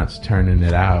the Knots Turning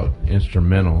It Out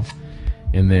instrumental.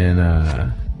 And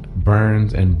then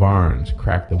Burns and Barnes,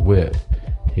 Crack the Whip,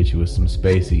 hit you with some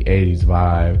spacey 80s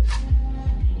vibe.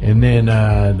 And then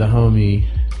the homie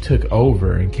took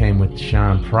over and came with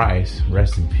Sean Price.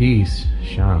 Rest in peace,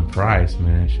 Sean Price,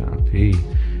 man. Sean P.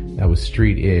 That was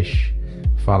street-ish.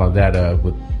 Followed that up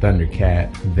with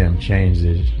Thundercat, Them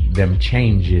Changes.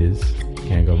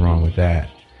 Can't go wrong with that.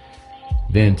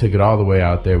 Then took it all the way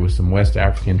out there with some West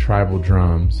African tribal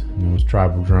drums. And it was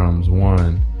Tribal Drums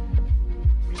 1.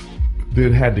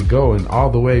 Then had to go and all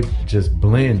the way just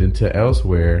blend into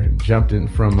Elsewhere. Jumped in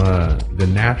from the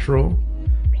natural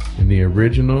and the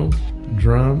original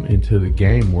drum into the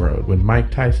Game World with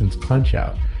Mike Tyson's Punch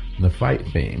Out and the fight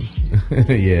theme.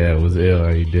 Yeah, it was ill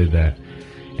how he did that.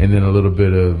 And then a little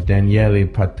bit of Daniele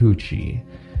Patucci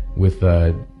with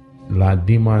La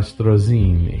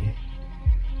Dimostrazione.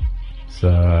 So,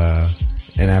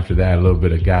 and after that, a little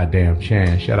bit of Goddamn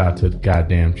Chan. Shout out to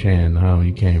Goddamn Chan, the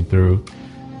homie came through.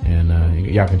 And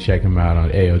y'all can check him out on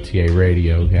AOTA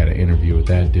Radio. We had an interview with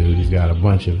that dude. He's got a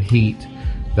bunch of heat.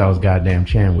 That was Goddamn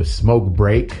Chan with Smoke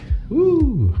Break.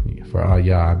 Woo! For all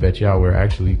y'all, I bet y'all were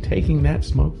actually taking that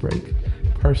smoke break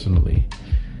personally.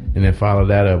 And then follow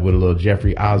that up with a little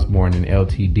Jeffrey Osborne and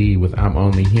LTD with I'm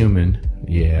Only Human.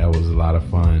 Yeah, that was a lot of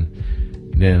fun.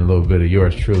 Then a little bit of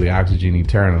yours truly, Oxygen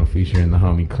Eternal, featuring the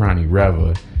homie Cronny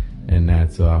Reva. And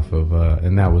that's off of,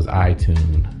 and that was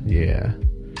iTunes. Yeah.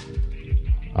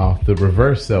 Off the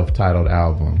Reverse self-titled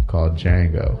album called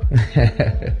Django.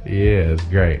 Yeah, it's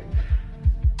great.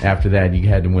 After that, you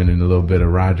had to win in a little bit of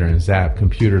Roger and Zapp,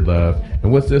 Computer Love.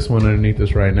 And what's this one underneath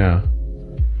us right now?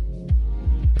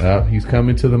 He's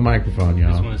coming to the microphone,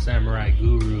 y'all. This one is Samurai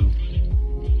Guru.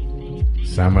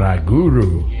 Samurai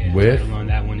Guru. Yeah, with? The title on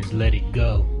that one is Let It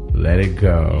Go. Let It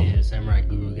Go. Yeah, Samurai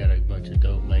Guru got a bunch of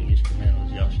dope like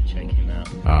instrumentals. Y'all should check him out.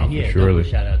 Oh, and yeah, for surely.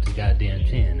 Shout out to Goddamn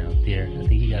Chan out there. I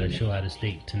think he got a show out of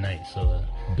state tonight, so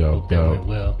hope that went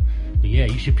well. But yeah,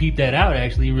 you should peep that out.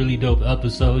 Actually, really dope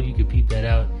episode. You can peep that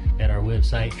out at our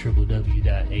website,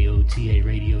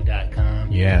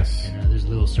 www.aotaradio.com. Yes. And there's a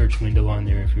little search window on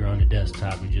there. If you're on the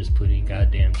desktop, and just put in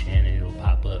Goddamn Chan and it'll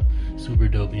pop up. Super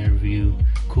dope interview.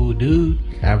 Cool dude.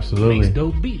 Absolutely. Makes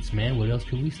dope beats, man. What else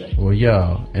can we say? Well,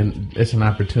 yo, and it's an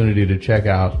opportunity to check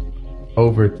out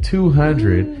over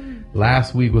 200.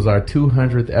 Last week was our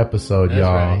 200th episode, That's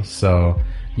y'all. Right. So,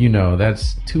 you know,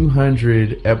 that's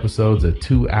 200 episodes of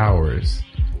 2 hours.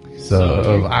 So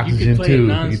of Oxygen you can play 2 it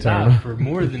nonstop Eternal for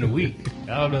more than a week.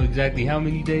 I don't know exactly how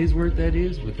many days worth that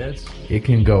is, but it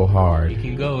can go hard. It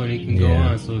can go and it can go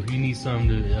on. So if you need something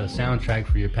to soundtrack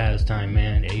for your pastime,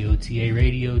 man,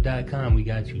 AOTARadio.com, we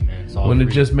got you, man. It's all When free.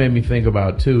 it just made me think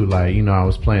about too, like, you know, I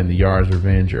was playing the Yard's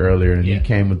Revenge earlier, and you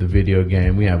came with the video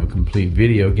game. We have a complete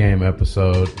video game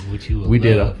episode. Which you we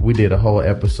did a whole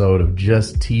episode of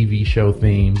just TV show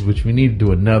themes, which we need to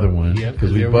do another one. Yeah,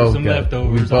 because we both got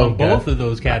leftovers on both of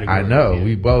those categories. I know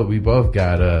we both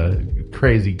got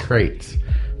crazy crates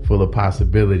full of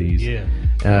possibilities. Yeah.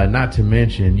 Not to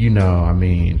mention, you know, I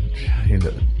mean, in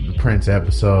the Prince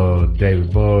episode,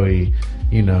 David Bowie,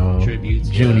 you know, tributes,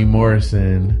 Junie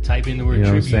Morrison. Type in the word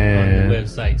tribute on the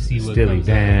website, see what Steely comes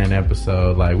Dan up.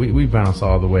 episode. Like we bounce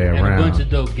all the way and around. a bunch of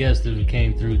dope guests that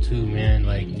came through too, man.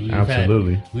 Like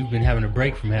Absolutely. We've been having a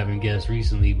break from having guests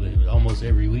recently, but almost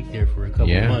every week there for a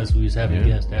couple of months we was having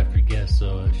guest after guest.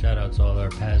 So shout out to all our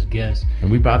past guests. And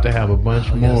we about to have a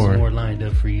bunch more. Got some more lined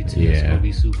up for you too. It's gonna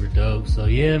be super dope. So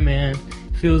yeah, man.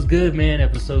 Feels good, man.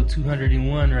 Episode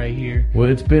 201 right here. Well,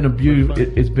 it's been a beautiful.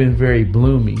 It's been very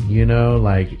bloomy, you know.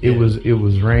 Like it was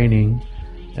raining,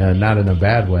 not in a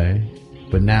bad way,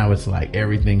 but now it's like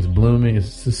everything's blooming.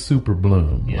 It's a super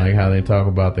bloom, like how they talk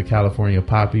about the California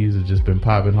poppies. It's just been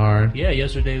popping hard. Yeah,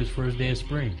 yesterday was first day of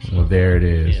spring. So. Well, there it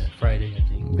is. Yeah, Friday, I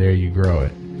think. There you grow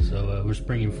it. So we're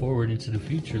springing forward into the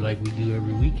future like we do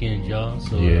every weekend, y'all.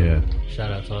 So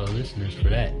shout out to all the listeners for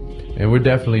that. And we're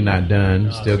definitely not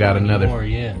done. Still got another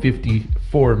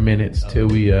 54 minutes till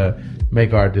we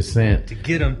make our descent. To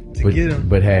get them.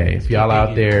 But hey, if y'all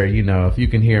out there, you know, if you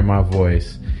can hear my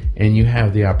voice and you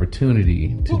have the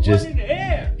opportunity to just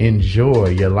enjoy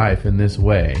your life in this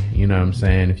way, you know what I'm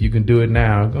saying? If you can do it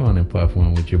now, go on and puff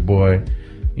one with your boy.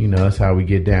 You know, that's how we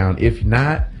get down. If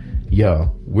not,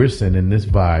 yo, we're sending this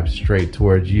vibe straight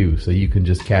towards you so you can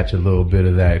just catch a little bit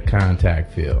of that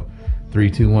contact feel. 3,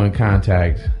 2, 1,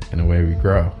 contact, and away we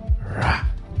grow. Rah.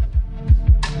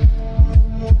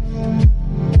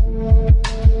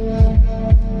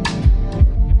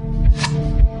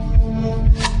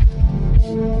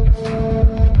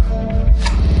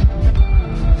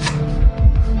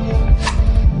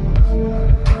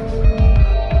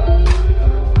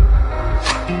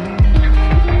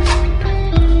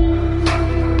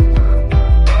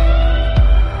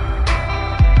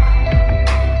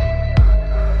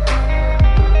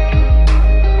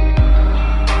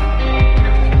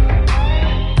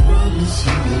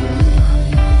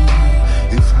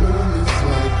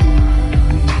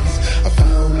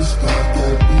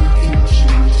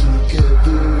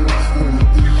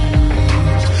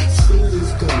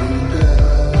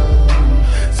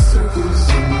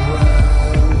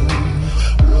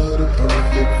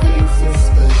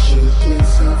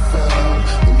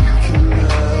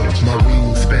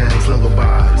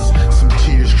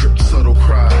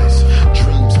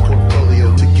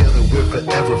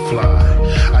 fly.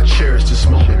 I cherish this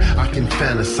moment, I can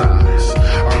fantasize.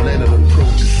 Our land of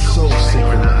approach is so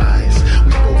synchronized.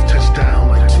 We both touch down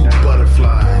like two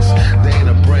butterflies. There ain't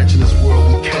a branch in this world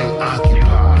we can't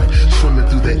occupy. Swimming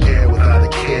through the air without a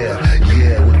care.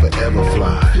 Yeah, we'll forever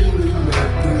fly.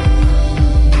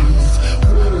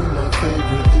 One of my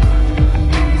favorite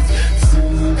things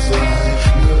seems like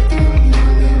nothing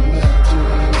really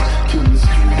matters.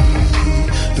 Chemistry,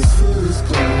 the sun is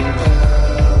going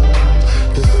down,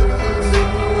 the sun's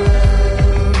around.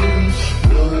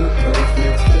 What a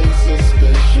perfect place, a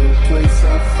special place I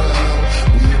found.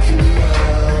 We can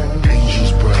round.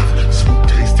 Angel's breath, sweet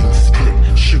tasting spit,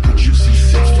 sugar juicy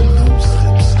sips from those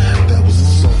lips. That was the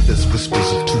softest whispers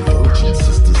of two virgin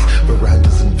sisters,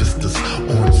 verandas and vistas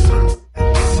on sunsets.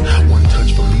 One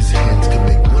touch from these hands can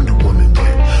make Wonder Woman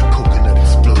wet. Coconut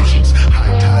explosions,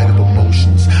 high tide of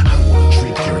emotions. I wanna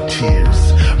drink your tears.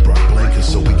 Brought blankets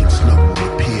so we can snuggle on the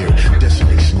pier.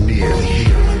 Destination near, we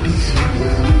here, my dear.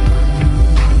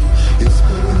 It's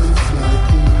moments like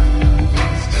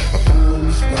these. I found a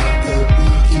spot that we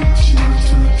can choose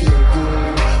together.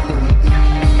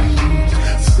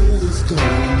 Sun is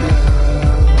going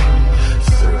down,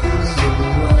 circles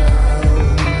around.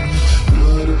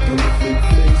 What a perfect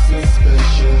place, a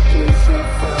special place I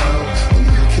found. We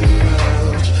can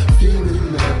lounge, feeling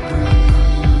that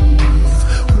breeze.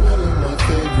 One of my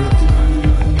favorite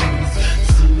things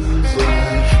seems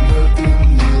like nothing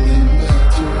really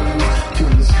matters.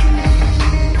 Chemistry,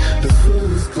 the sun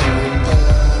is going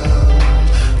down,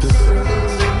 the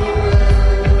sun's around.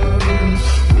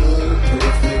 What a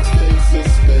perfect place, a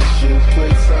special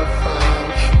place I found.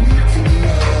 We can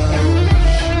lounge.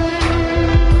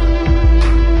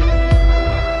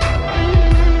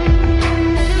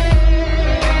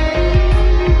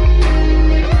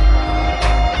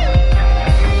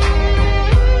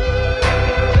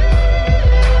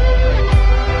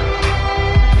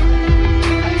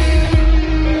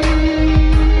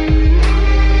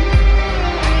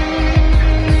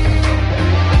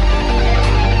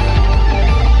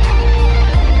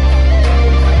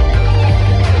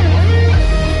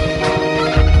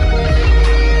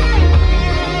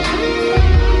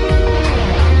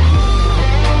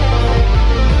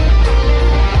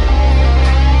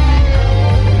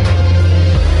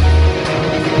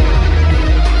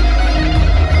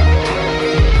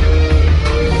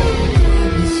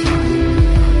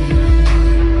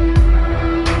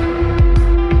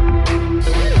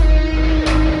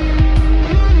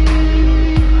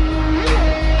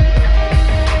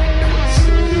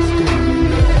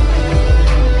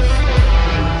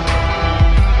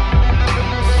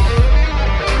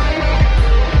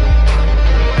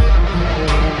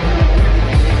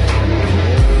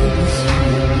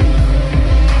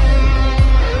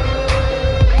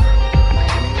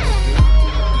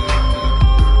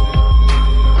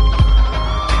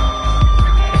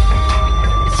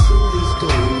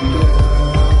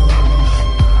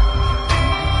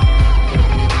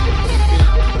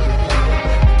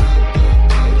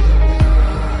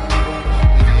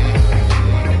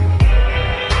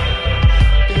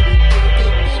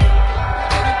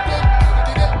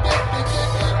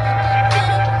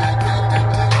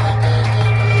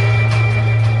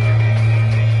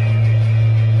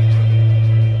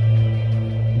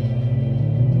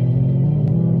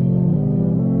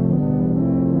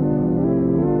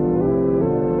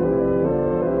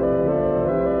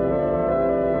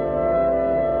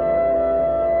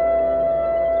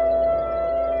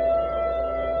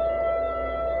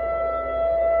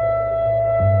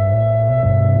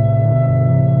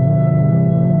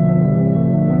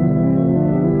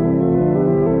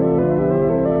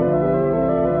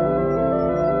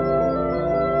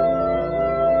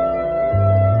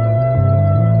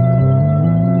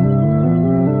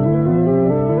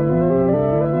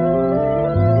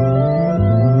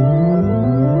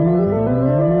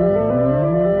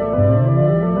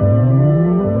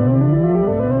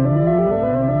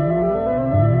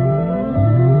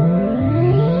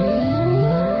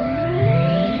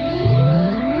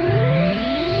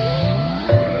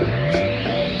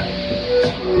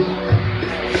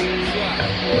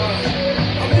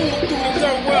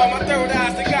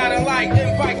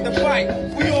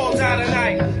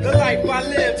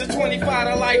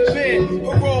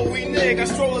 I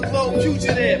stroll a globe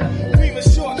fugitive.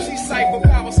 Premature T-Cypher,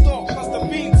 power stalk, plus the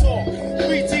bean talk.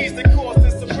 3 G's the course, the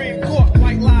Supreme Court.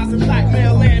 White lies and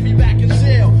blackmail land me back in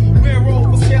jail. Railroad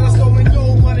for sailor stolen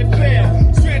gold, but it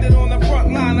failed. Stranded on the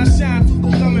front line, I shine through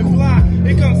the dumb and blind.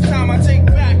 It comes time I take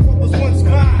back what was once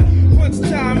mine. Crunch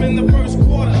time in the first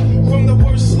quarter, from the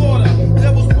worst slaughter.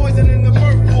 Devil's poison in the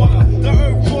birth water. The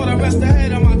earth water rests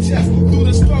ahead of my chest. Through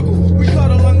the struggle, we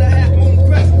cuddle under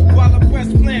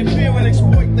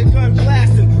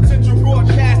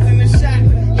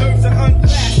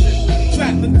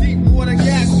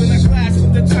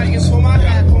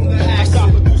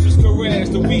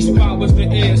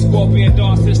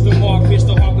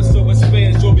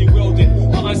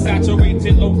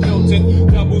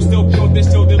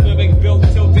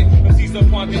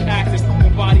abundant access. The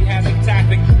body has a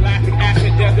tactic, lactic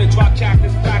acid, desert, drop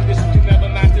cactus, practice. You can never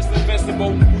match this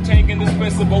invincible. Wu-Tang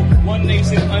indispensable. One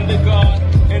nation under God,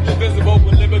 indivisible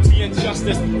with liberty and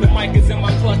justice. The mic is in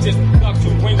my clutches. Thugs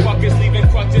who bring buckets, leaving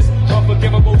crutches.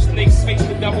 Unforgivable snakes face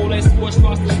the devil as force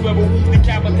starts to swivel.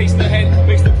 Decapitates the head,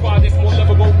 makes the projects more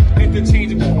livable.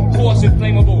 Interchangeable, coarse and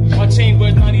flammable. My chamber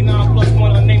is 99 plus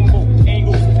 1 unnameable.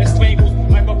 Angles and strangles.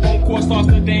 Microphone cord starts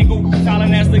to dangle.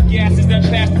 Silent as the gases that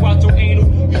pass throughout your anal.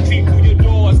 You creep through your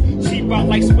doors. Seep out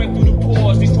like sweat through the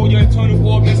pores. Destroy your internal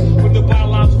organs with the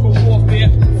biological warfare.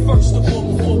 First of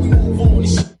all, before we move on,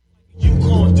 this you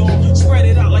condom. Spread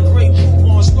it out like great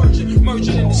coupons. Splurging,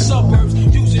 merging in the suburbs.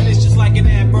 Using this just like an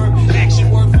adverb. Action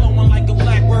word flowing like a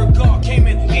blackbird. Car came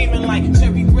in, aiming like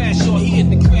Terry Bradshaw. He hit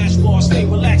the crash bar. Stay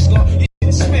relaxed, God. Hit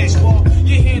the smash bar.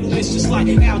 You handle this just like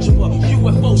algebra.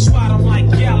 UFO spot, I'm like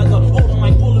Gallagher. Holding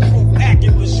like bulletproof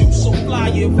Acuras. You so fly,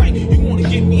 yeah, right. You wanna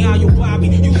get me how you Bobby.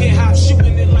 You hear how I'm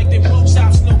shooting it like them blue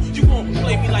tops. No, you won't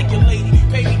play me like your lady.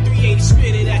 Pay me 380,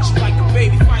 spit it at you like a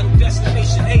baby. Final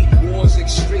destination 8. War's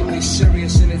extremely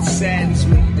serious and it saddens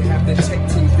me to have to take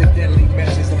things the deadly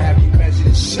measures to have you measured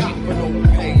and shot for no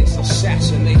pay. It's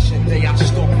assassination day. I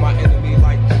stalk my enemy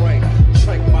like prey.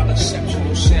 Track by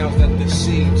deceptional sounds that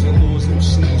deceives and lures them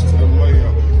seeds to the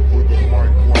layer with the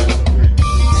mic like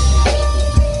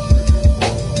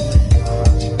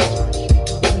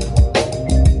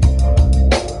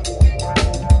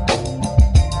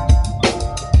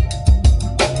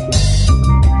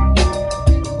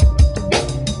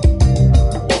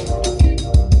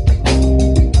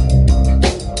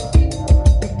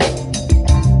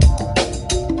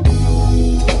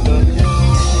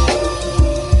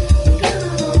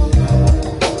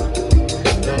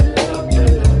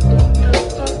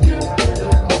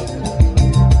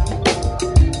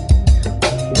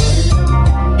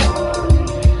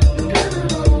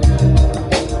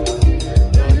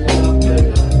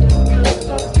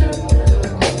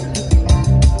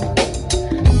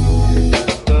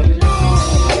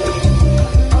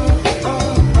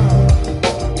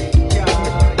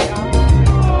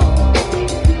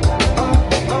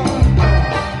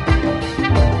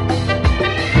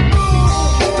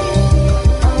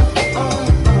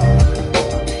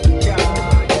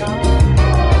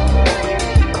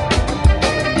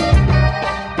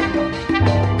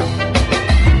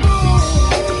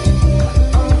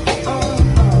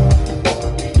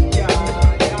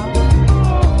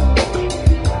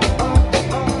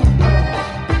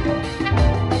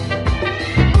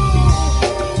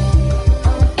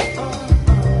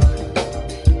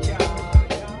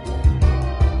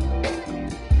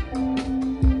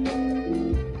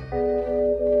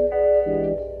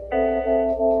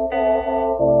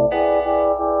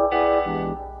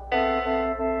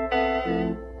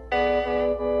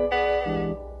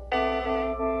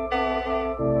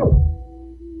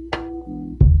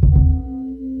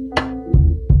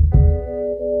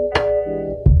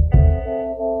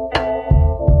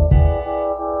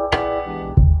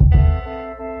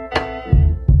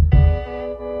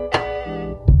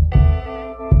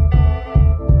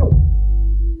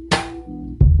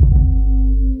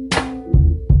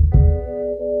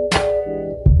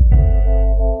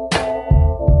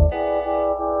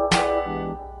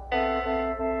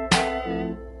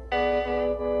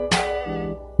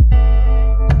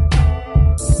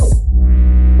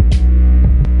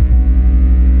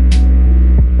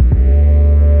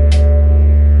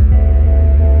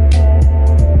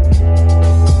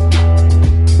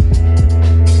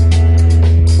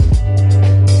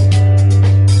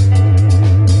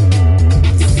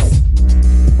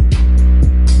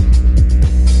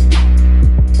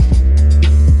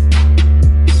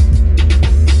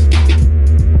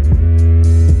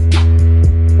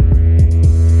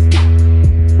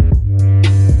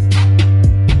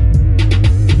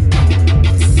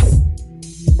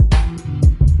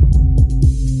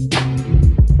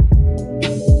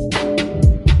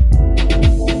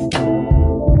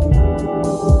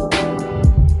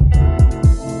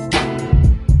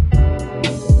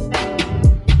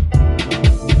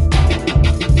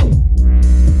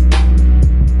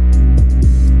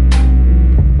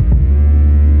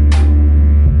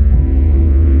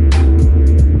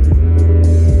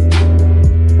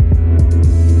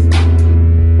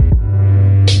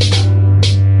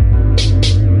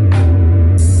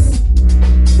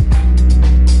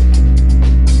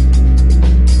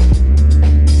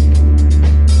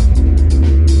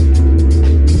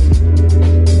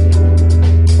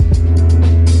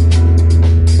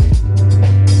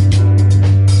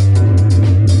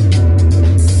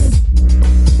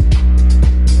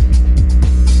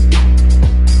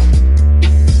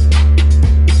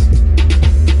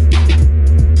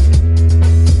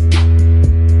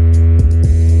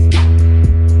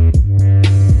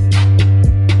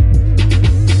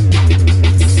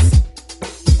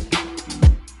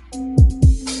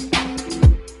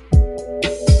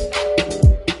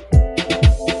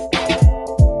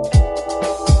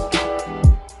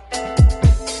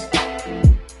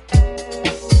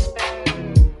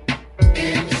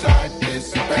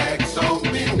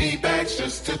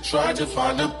to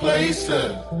find a place to.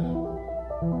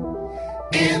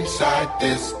 Inside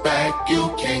this bag, you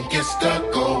can't get stuck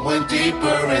going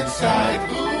deeper inside.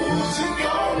 Losing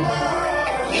your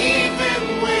mind. Even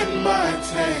when my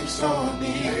tank's on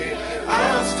E,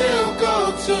 I'll still go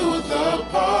to the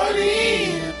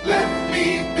party. Let me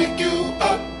pick you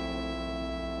up.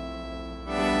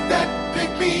 That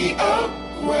pick me up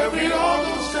where it all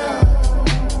goes down.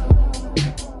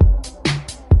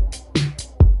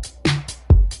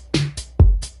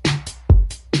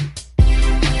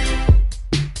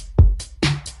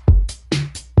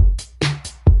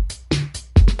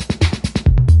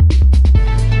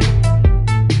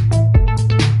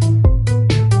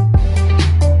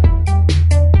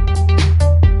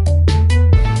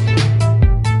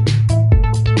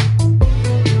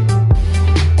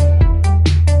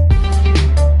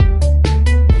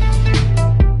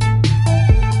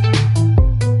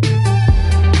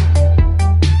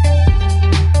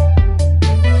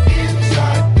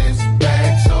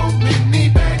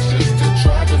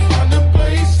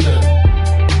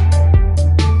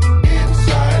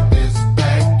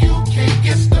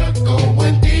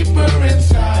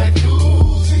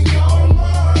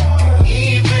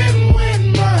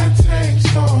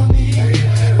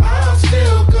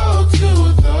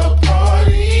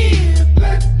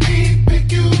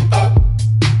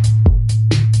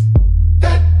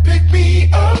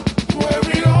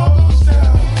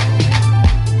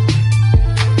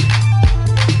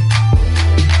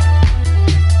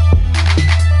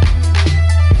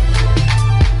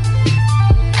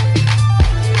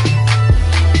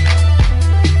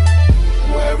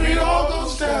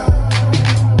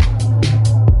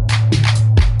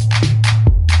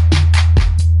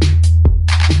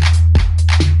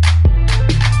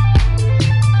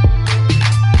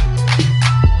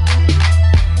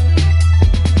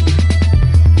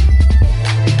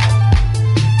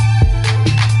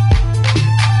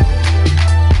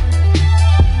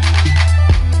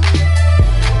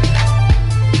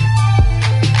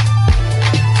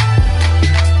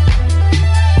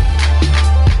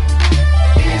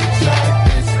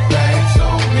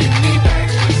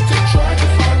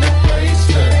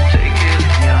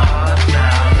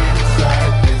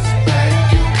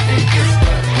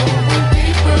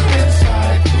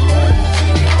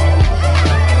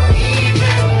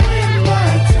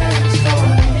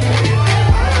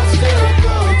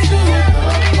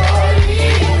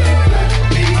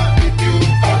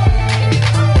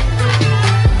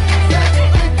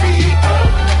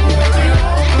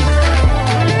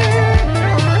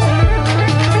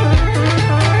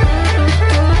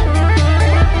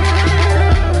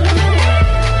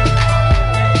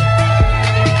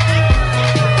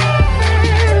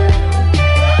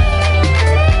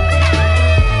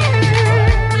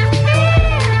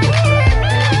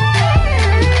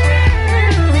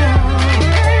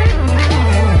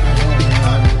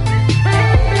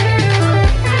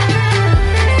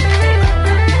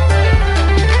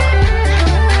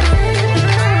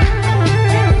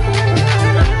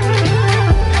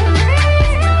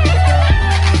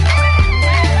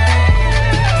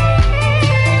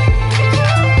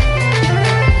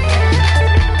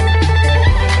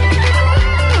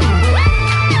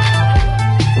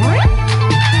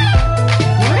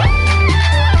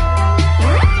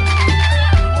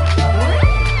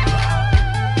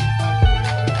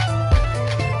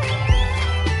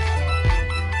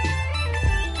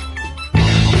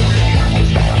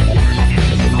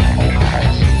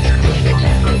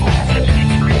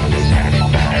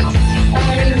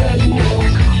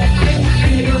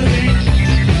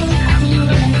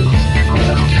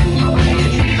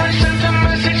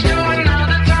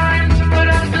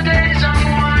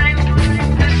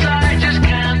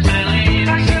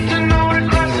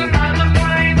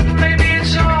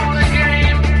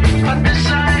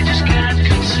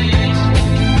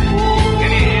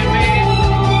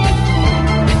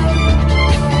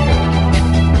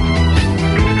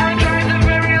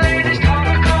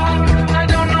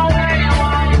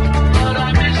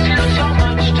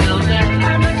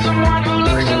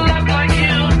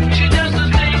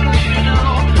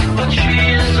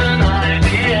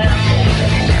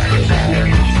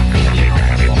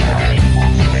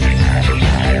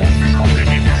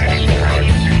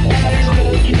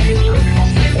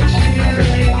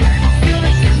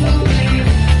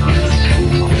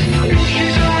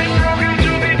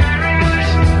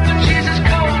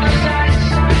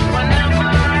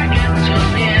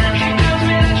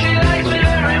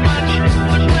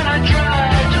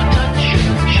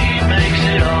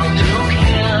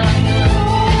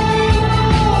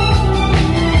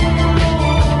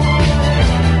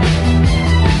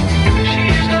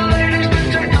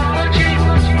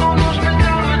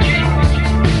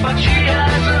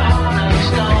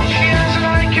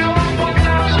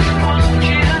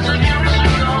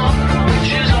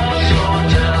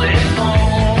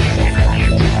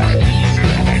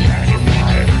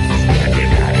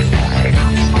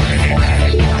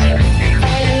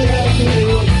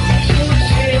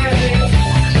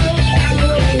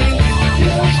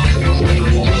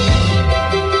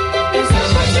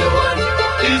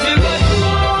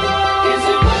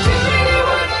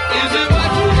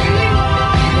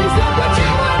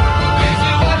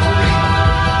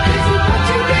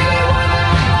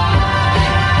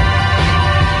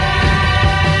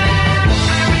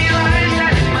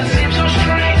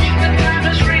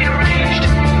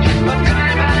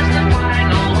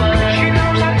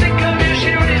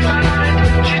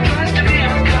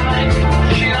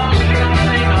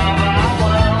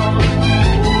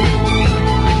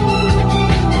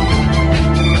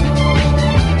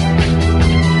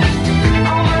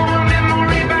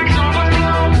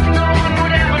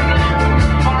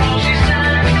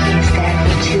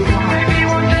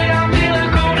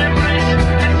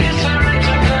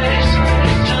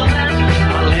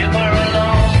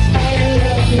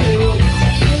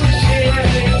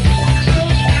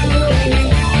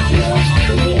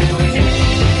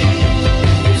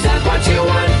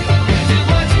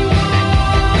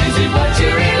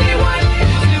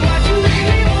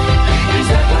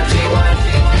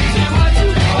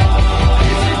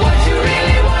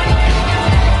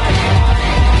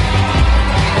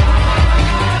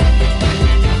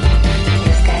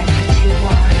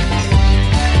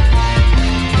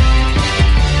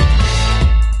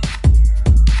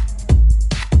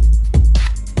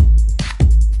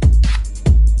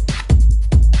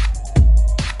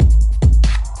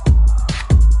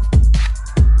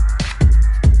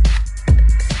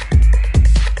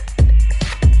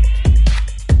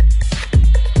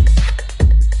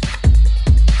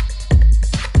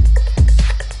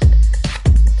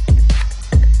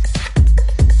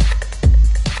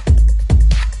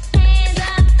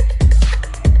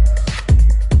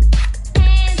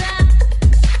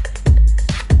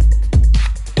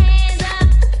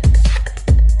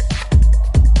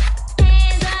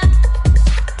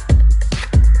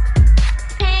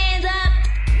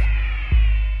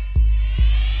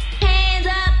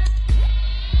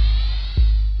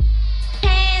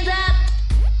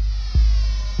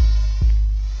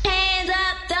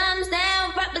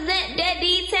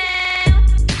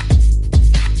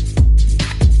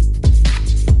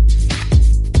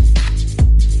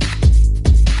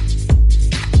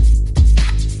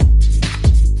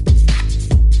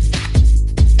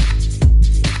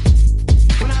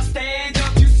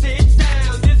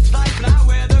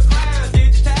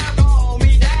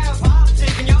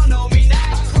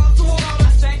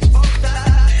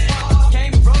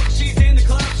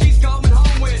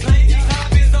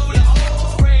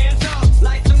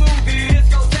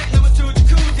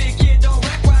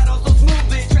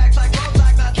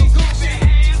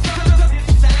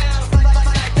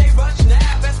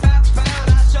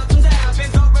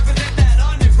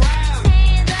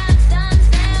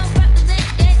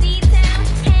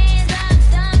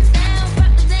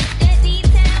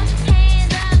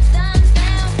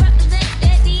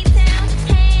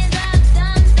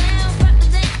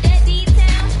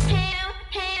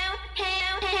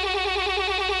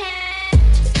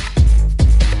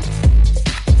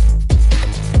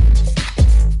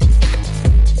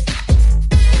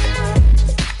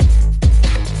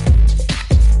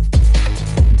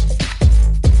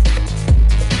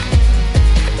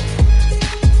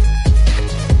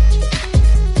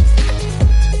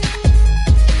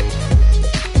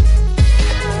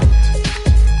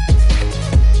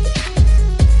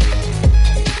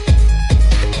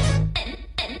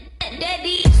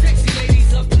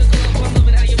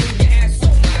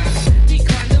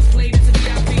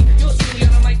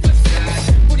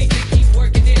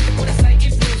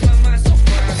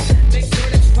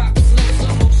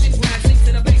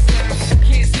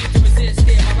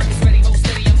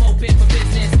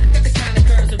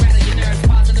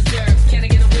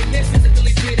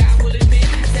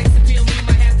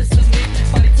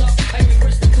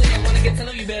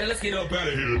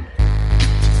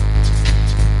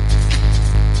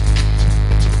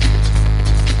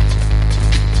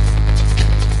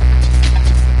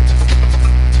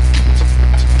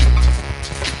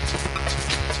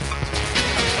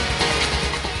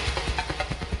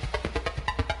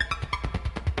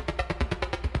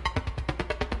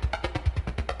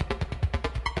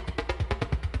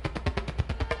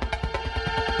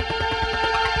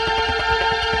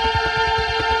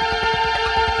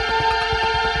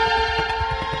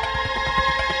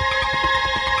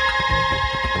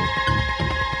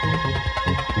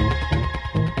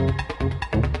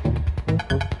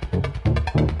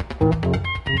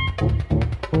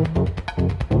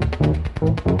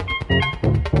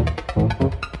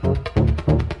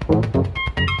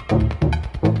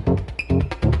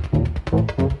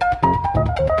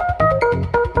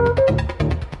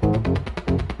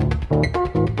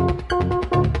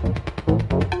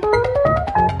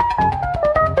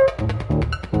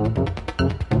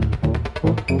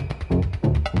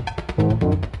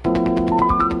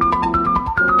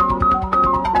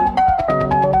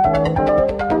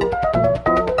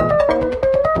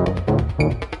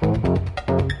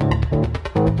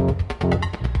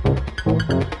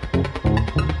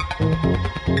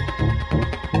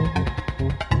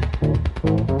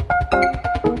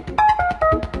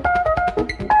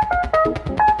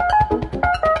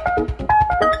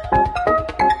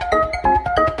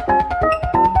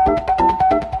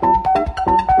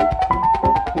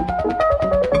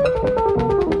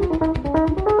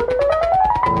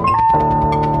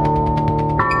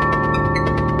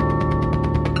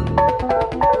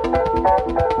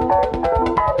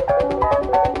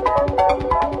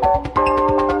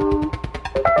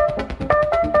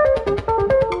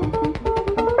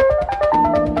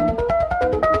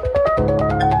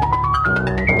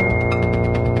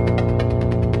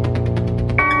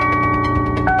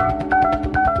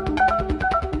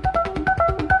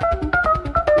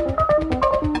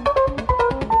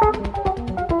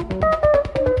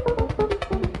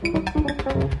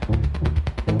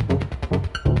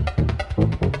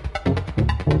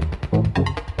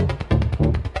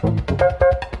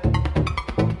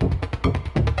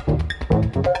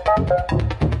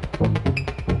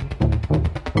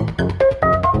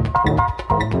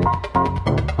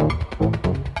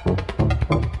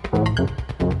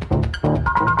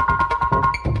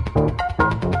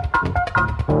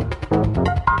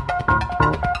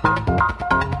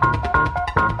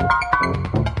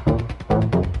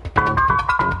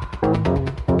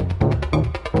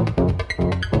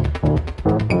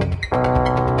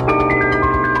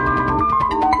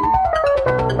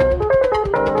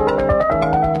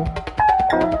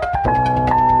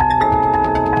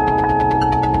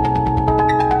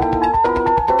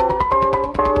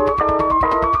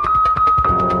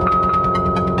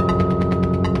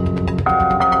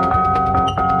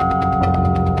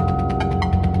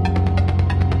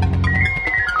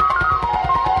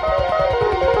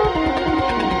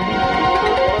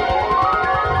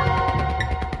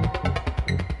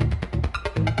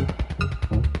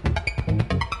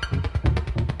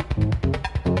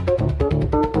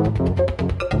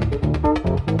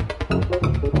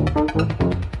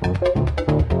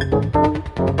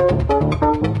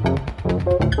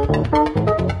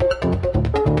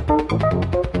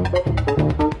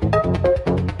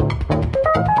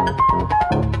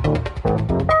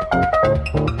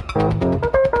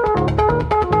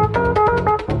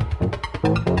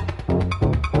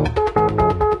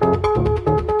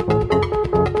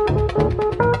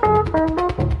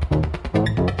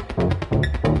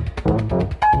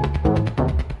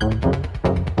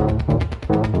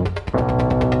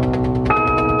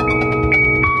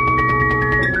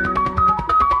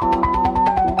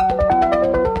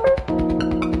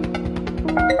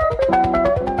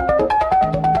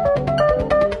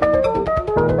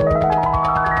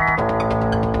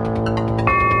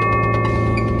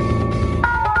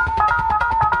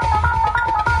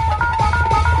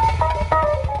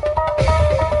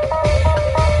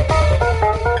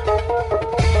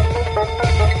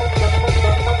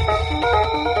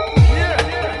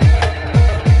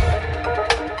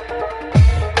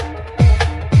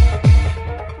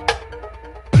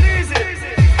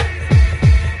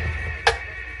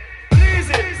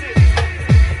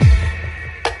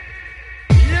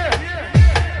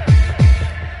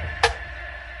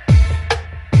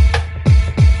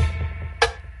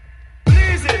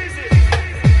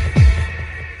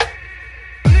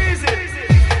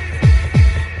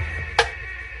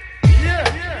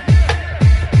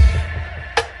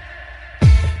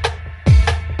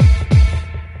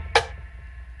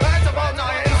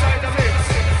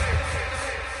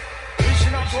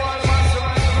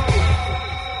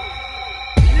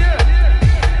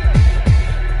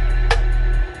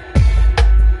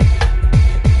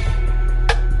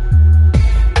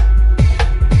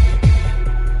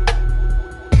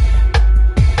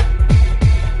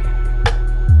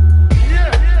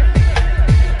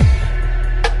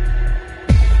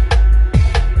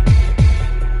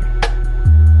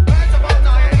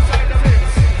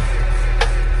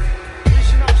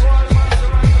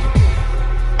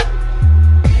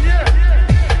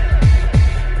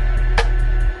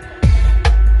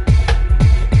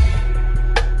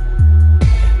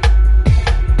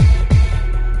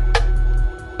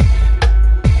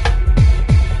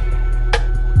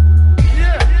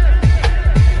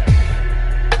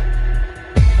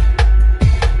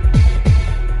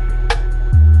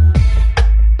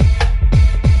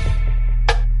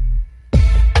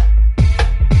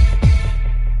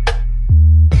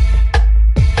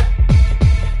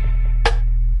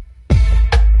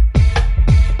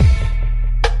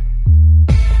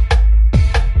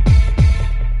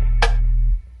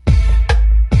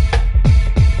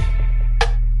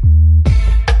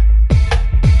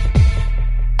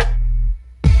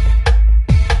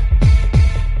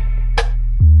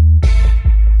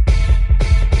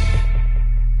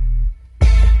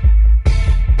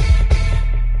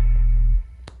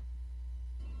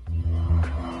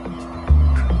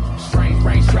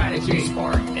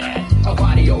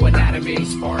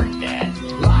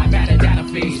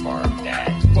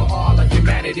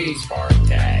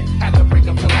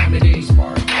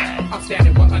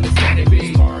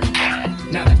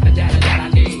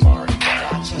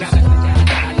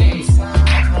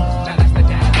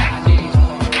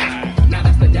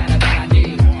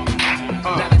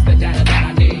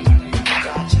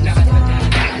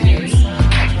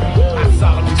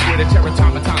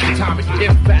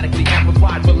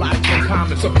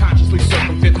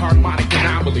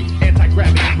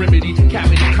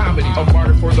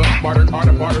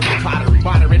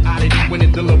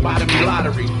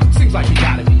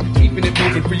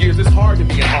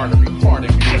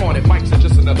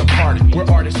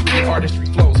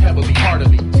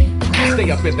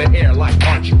 Stay up in the air like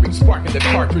archery. Sparking the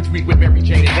cartridge, weed with Mary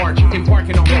Jane and Marjorie.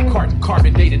 Embarking on milk carton,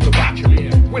 carbon dated debauchery.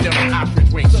 Window on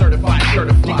ostrich wings, certified.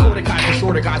 Decodified for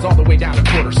shorter guys all the way down to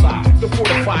quarter size. The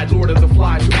fortified lord of the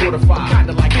flies who fortified.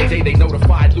 Kinda like the day they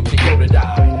notified Luke and Yoda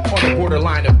died. On the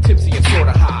borderline of tipsy and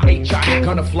sorta high. H.I.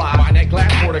 gonna fly by that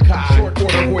glass Mordecai. Short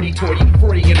order, hoity-toity,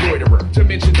 40 and loiterer.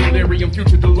 Dimension delirium,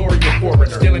 future DeLorean foreigner.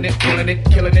 Stealing it, killing it,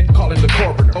 killing it, calling the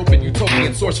coroner. Open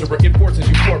utopian sorcerer, enforcing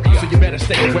euphoria. So you better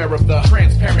stay aware of the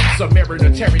transparent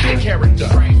submariner tearing your character.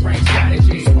 Brain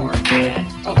strategy, smart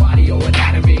of audio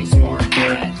anatomy, smart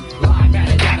live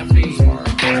metadata smart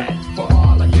for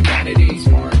all of humanity,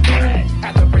 smart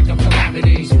at the brink of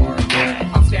calamity, smart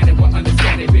I'm standing where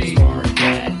understanding be, smart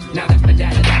now that's the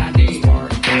data that I need,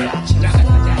 smart now that's the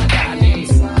data that I need,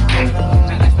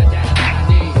 now that's the data that I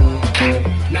need,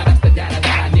 now that's the data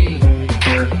that I need,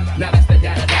 now that's the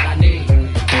data that I need,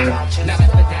 now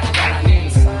that's the data that I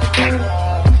need.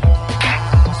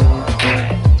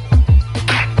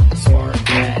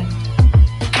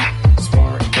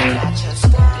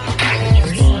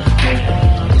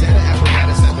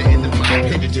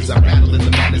 I battle in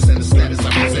the madness and the status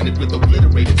I presented with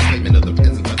obliterated statement of the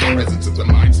peasant by the presence of the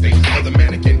mind state of the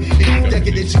mannequin. In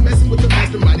decadence, you messing with the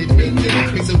mastermind, minion,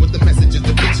 pacing with the messages,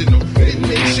 the fictional, didn't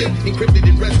make shit, encrypted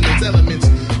in resonance elements.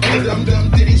 Other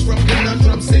dumb ditties from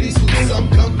conundrum cities who some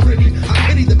come pretty. I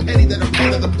pity the penny that are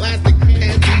part of the plastic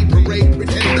pansy parade,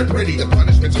 pretending they're pretty. The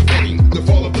punishments are fitting, the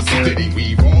fall of the city.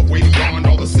 We evolve way beyond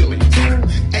all the sillies.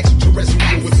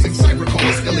 Extraterrestrial with 6 cipher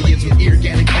callers, aliens with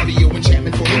organic audio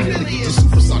enchantment for infinity. To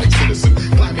supersonic citizen,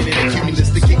 climbing in a cumulus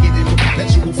to kick it in with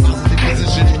perpetual positive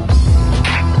position.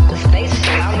 The space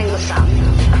surrounding the sun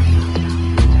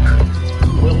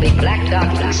will be black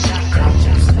darkness,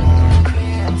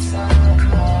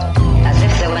 as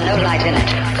if there were no light in it,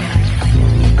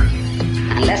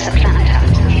 unless a planet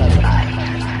happens to float by.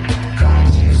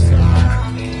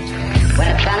 When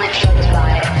a planet floats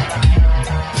by,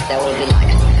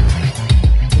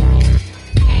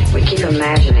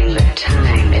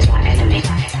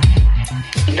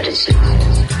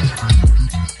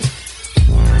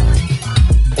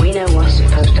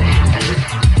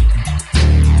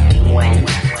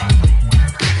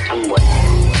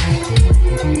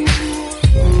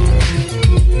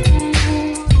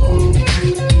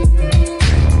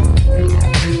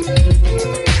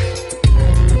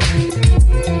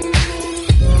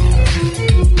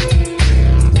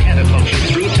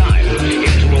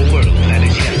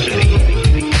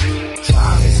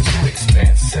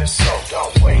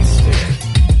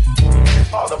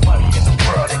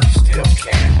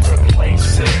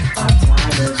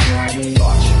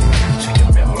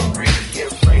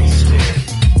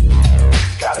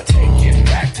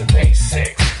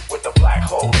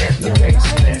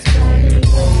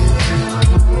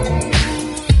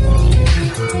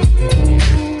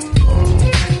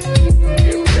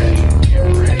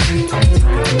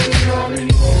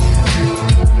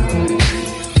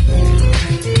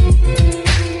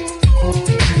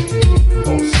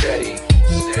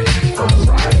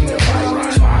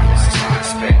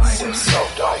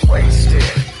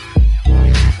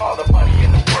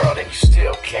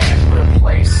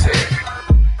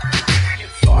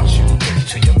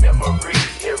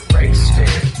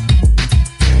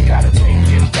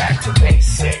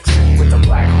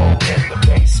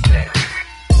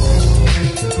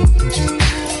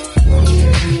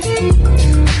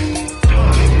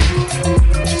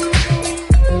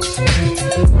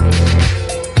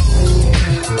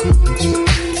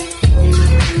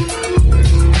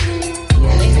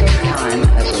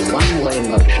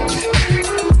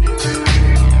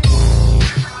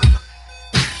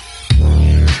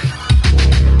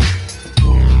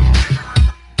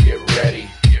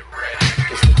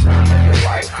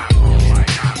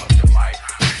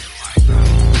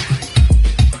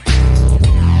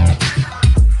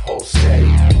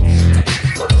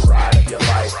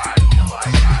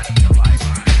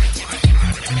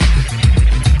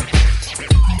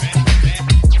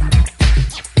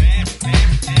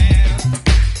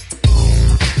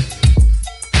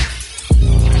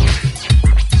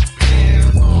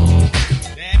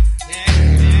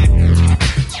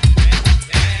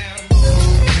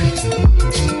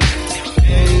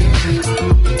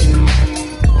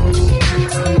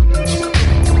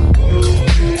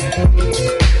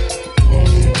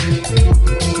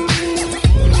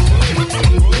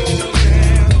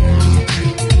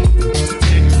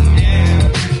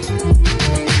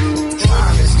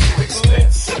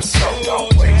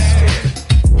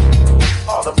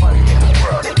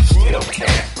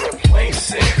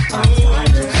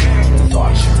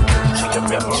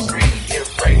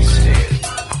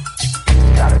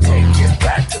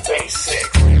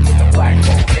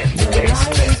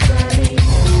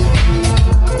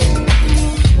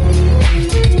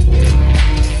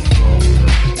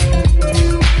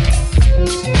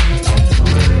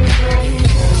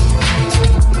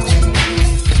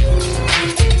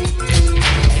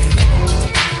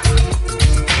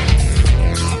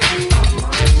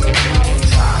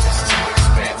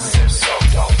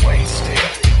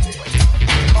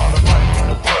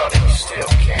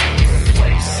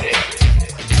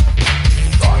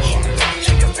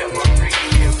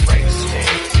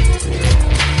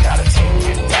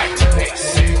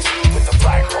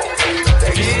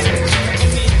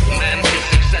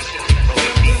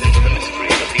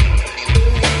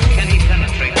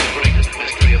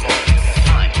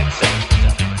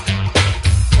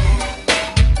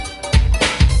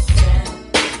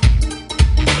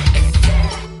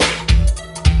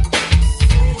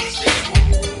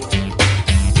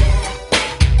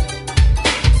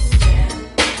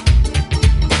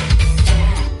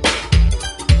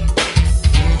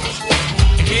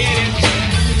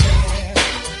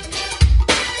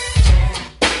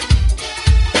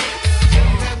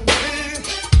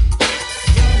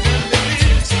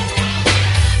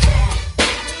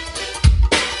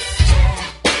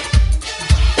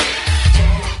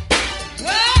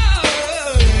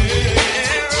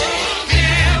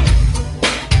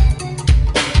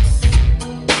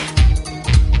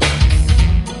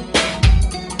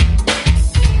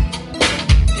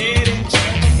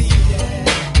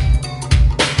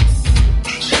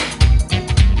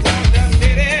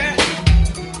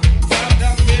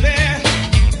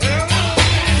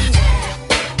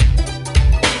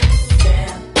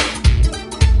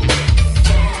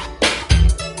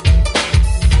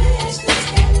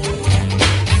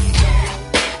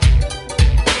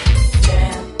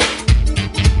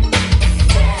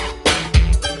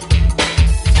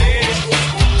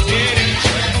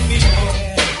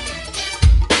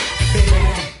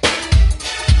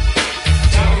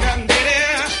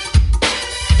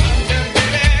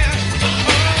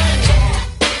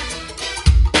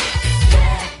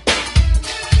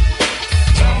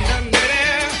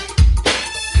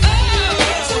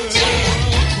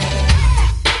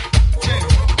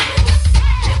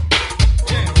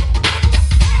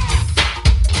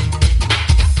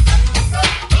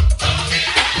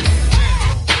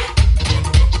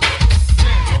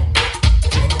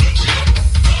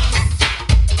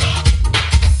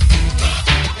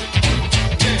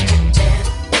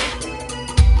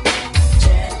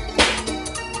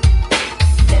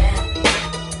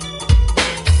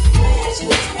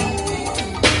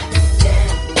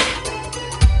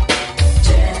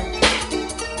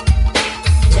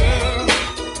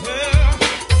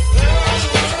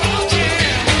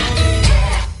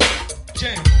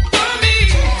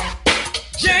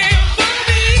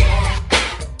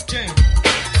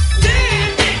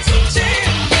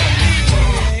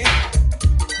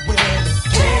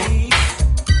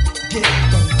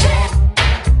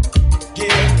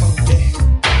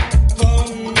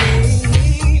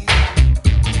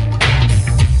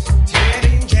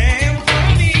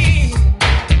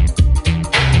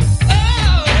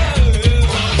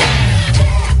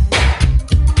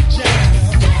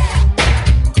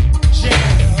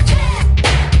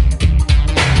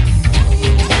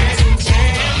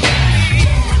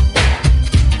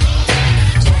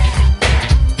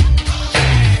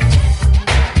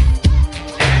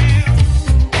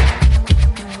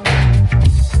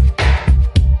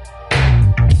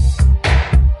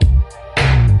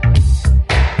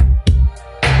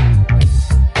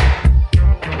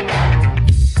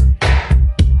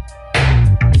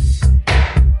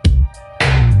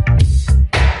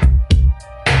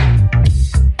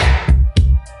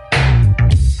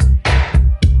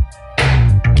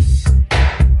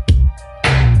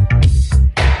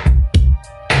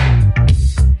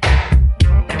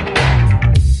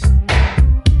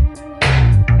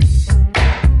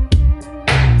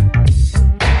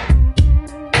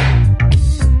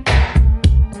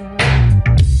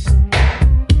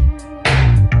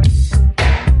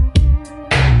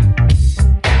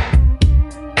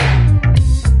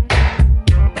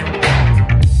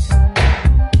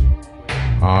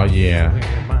 Yeah.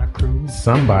 Where my crew?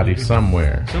 Somebody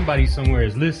somewhere. Somebody somewhere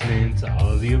is listening to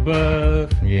all of the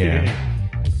above. Yeah.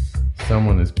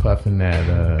 Someone is puffing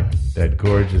that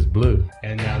gorgeous blue.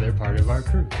 And now they're part of our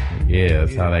crew. Yeah,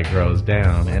 that's how that grows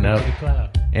down and up.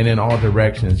 And in all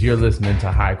directions. You're listening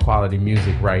to high quality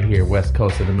music right here, west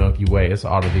coast of the Milky Way. It's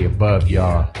all of the above,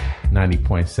 y'all.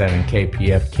 90.7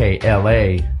 KPFK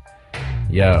LA.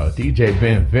 Yo, DJ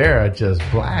Ben Vera just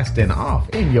blasting off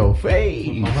in your face.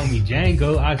 With my homie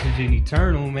Django, Oxygen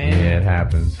Eternal, man. Yeah, it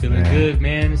happens. Feeling good,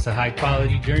 man. It's a high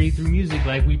quality journey through music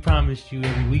like we promised you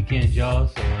every weekend, y'all.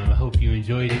 So I hope you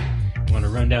enjoyed it. Want to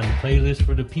run down the playlist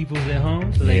for the peoples at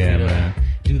home so they can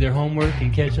do their homework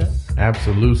and catch up?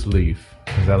 Absolutely.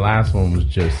 Because that last one was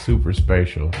just super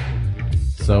spatial.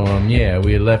 So,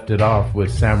 we had left it off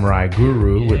with Samurai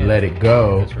Guru with Let It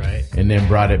Go. That's right. And then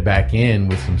brought it back in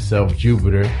with some Self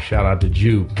Jupiter. Shout out to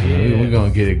Jupe. Yeah. We're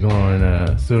going to get it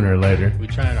going sooner or later. We're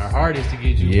trying our hardest to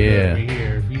get Jupiter over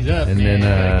here. If he's up, and man,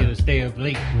 then, get to stay up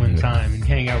late one time and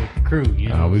hang out with the crew. You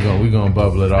know? We're gonna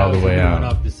bubble it all the way out.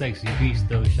 Off the Sexy Beast,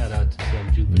 though. Shout out to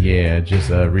Self Jupiter. Yeah,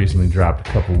 just recently dropped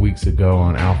a couple weeks ago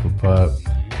on Alpha Pup.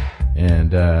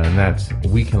 And that's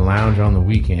We Can Lounge on the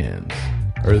Weekends.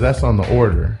 Or that's on the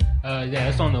Order.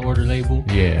 That's on the Order label.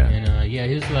 Yeah.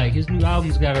 And his new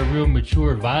album's got a real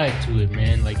mature vibe to it,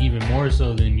 man. Like even more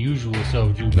so than usual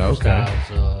Self Jupiter style.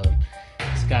 So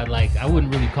it's got I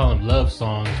wouldn't really call them love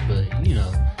songs, but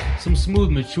some smooth,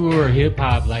 mature hip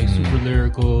hop, super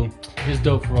lyrical. It's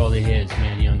dope for all the heads,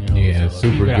 man, young and old. Yeah, so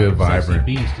super good, vibrant.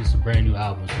 Beast, it's a brand new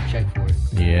album, so check for it.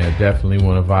 Yeah, definitely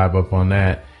want to vibe up on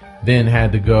that. Then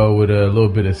had to go with a little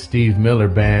bit of Steve Miller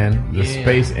Band, the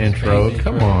Space Intro.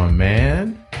 Come on,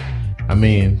 man. I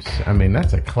mean,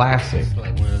 that's a classic. It's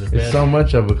like one of the best. It's so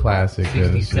much of a classic.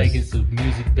 60 seconds of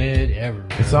music bed ever.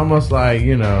 It's almost like,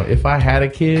 if I had a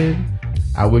kid,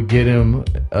 I would get him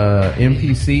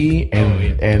MPC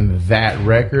and that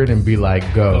record and be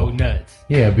like, go nuts.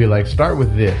 Yeah, be like, start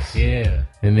with this. Yeah.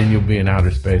 And then you'll be in outer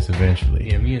space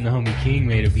eventually. Yeah, me and the homie King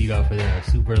made a beat off of that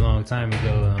a super long time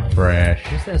ago.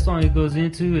 Fresh. What's that song it goes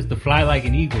into? It's the Fly Like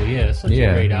an Eagle. Yeah, it's such a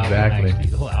great album. Exactly.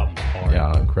 Actually, the whole album's hard.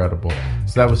 Yeah, incredible.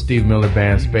 So that was Steve Miller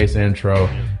Band, Space Intro.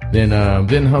 Then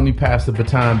homie passed the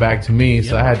baton back to me,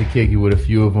 so I had to kick you with a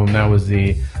few of them. That was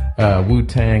the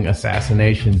Wu-Tang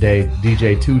Assassination Day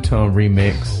DJ Two-Tone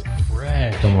remix. So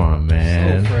fresh. Come on,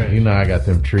 man. So fresh. I got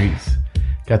them treats.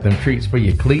 Got them treats for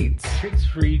your cleats. Tricks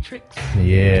for your tricks.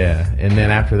 Yeah. And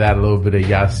then after that, a little bit of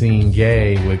Yasin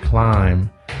Gay with Climb.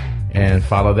 And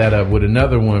follow that up with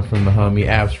another one from the homie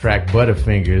Abstract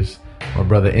Butterfingers. My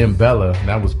brother M. Bella.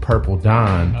 That was Purple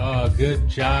Dawn. Oh, good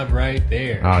job right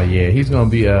there. Oh, yeah. He's going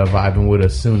to be vibing with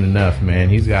us soon enough, man.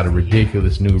 He's got a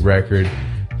ridiculous new record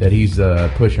that he's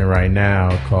pushing right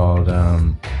now called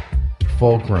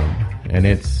Fulcrum. And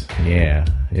it's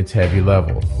heavy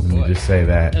level. Let me just say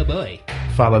that. Oh, boy.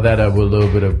 Follow that up with a little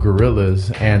bit of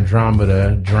Gorillaz,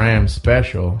 Andromeda, Dram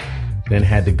Special. Then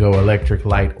had to go Electric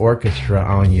Light Orchestra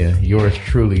on you. Yours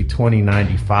truly,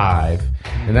 2095.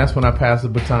 And that's when I passed the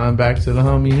baton back to the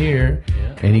homie here.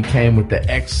 Yeah. And he came with the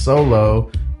X Solo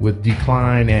with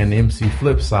Decline and MC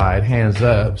Flipside, Hands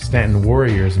Up, Stanton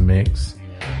Warriors mix.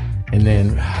 And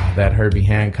then that Herbie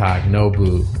Hancock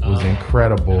Nobu was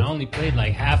incredible. I only played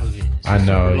like half of it. I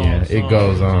know, yeah. It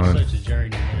goes on. Such a journey,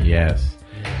 man. Yes.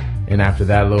 And after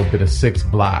that, a little bit of Six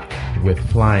Block with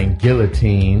Flying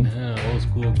Guillotine. Old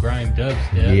school grime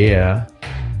dubstep. Yeah.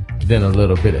 Then a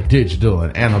little bit of digital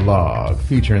and analog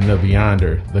featuring the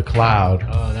Beyonder, The Cloud.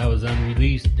 Oh, that was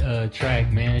unreleased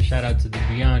track, man. Shout out to the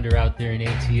Beyonder out there in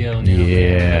ATL now.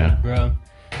 Yeah. Bro.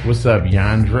 What's up,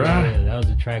 Yandra? Yeah, that was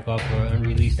a track off an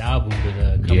unreleased album,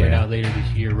 but coming out later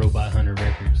this year, Robot Hunter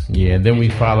Records. Yeah, and then we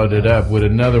followed it up with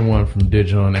another one from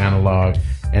Digital and Analog,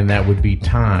 and that would be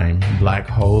Time, Black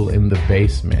Hole in the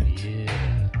Basement. Yeah.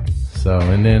 So,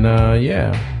 and then,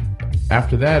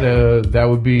 after that, that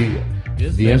would be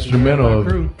the instrumental of,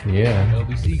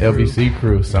 LBC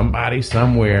Crew, Somebody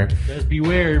Somewhere. Just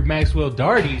beware, Maxwell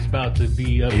Darty's about to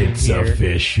be up in here. It's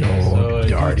official. So,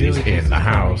 Darty's in the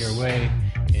house. Your way.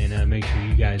 And make sure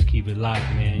you guys keep it locked,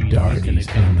 man. Darty's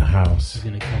in the house. He's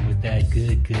going to come with that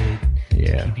good.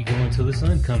 Yeah. Keep you going till the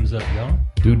sun comes up, y'all.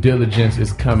 Due Diligence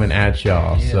is coming at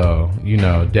y'all. Yeah.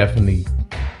 So, definitely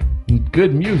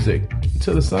good music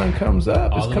till the sun comes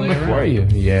up. It's coming for you.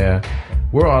 Yeah.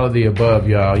 We're all of the above,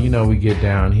 y'all. We get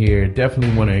down here.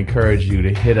 Definitely want to encourage you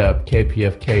to hit up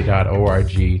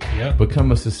kpfk.org. Yep.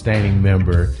 Become a sustaining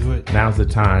member. Do it. Now's the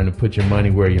time to put your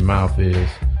money where your mouth is.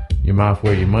 Your mouth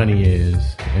where your money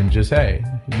is. And just, hey,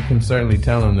 you can certainly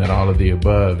tell them that all of the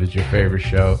above is your favorite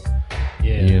show.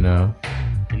 Yeah.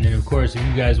 And then, of course, if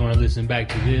you guys want to listen back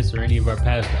to this or any of our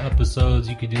past episodes,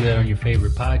 you can do that on your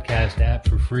favorite podcast app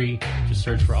for free. Just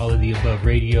search for All of the Above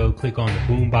Radio. Click on the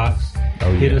boombox.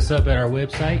 Hit us up at our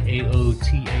website,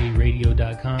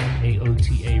 AOTARadio.com.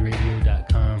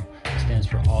 AOTARadio.com stands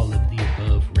for All of the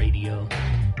Above Radio.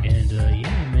 And,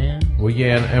 yeah, man. Well,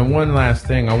 yeah, and one last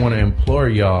thing I want to implore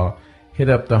y'all. Hit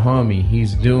up the homie.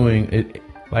 He's doing it.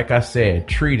 Like I said,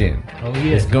 Treating. Oh,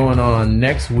 yeah. It's going on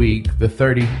next week, the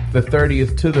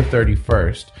 30th to the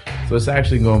 31st. So it's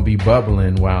actually going to be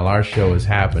bubbling while our show is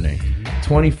happening.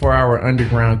 24-hour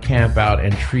underground camp out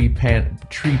and tree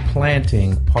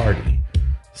planting party.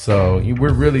 So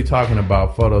we're really talking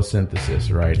about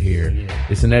photosynthesis right here. Yeah.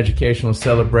 It's an educational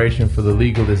celebration for the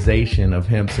legalization of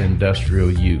hemp's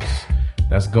industrial use.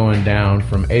 That's going down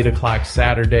from 8 o'clock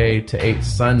Saturday to 8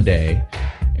 Sunday.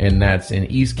 And that's in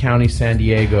East County, San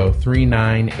Diego,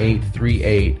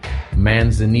 39838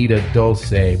 Manzanita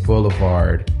Dulce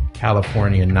Boulevard,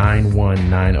 California,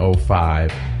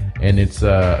 91905. And it's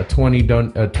a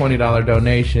 $20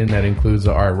 donation that includes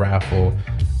the art raffle,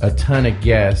 a ton of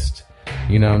guests,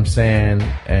 you know what I'm saying?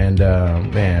 And,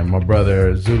 man, my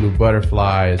brother Zulu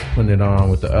Butterfly is putting it on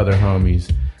with the other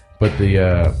homies. But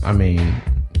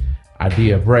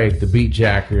Idea Break, the Beat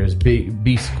Jackers,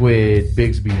 B Squid,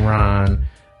 Bigsby Ron,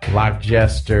 Lock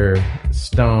Jester,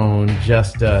 Stone,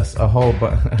 Just Us, a whole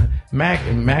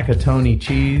Macatoni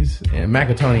cheese, and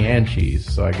Macatoni and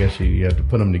cheese. So I guess you have to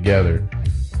put them together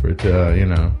for it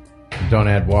to, don't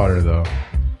add water though.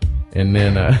 And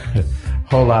then a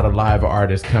whole lot of live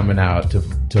artists coming out to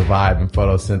vibe and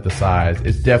photosynthesize.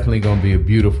 It's definitely going to be a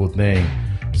beautiful thing.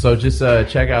 So just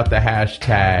check out the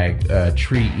hashtag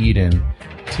Tree Eden.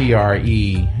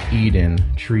 TRE Eden,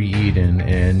 Tree Eden,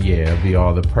 and yeah, it'll be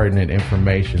all the pertinent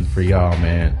information for y'all,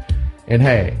 man. And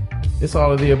hey, it's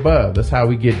all of the above. That's how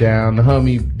we get down. The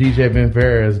homie DJ Ben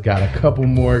Vera's got a couple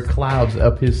more clouds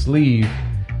up his sleeve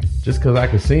just because I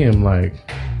could see him like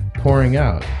pouring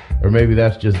out. Or maybe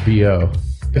that's just BO.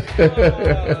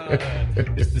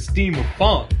 It's the steam of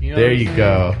funk. You know there you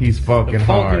go. He's funking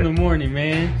funk hard. In the morning,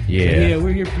 man. Yeah. So yeah,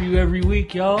 we're here for you every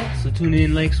week, y'all. So tune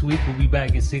in next week. We'll be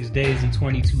back in 6 days and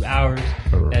 22 hours.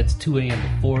 That's 2 a.m.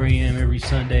 to 4 a.m. every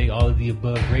Sunday. All of the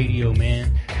Above Radio,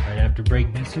 man. Right after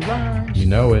Break Beats and Rhymes. You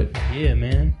know it. Yeah,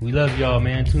 man. We love y'all,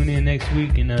 man. Tune in next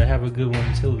week and have a good one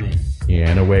until then. Yeah,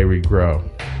 and away we grow.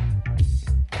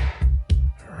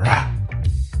 Rah.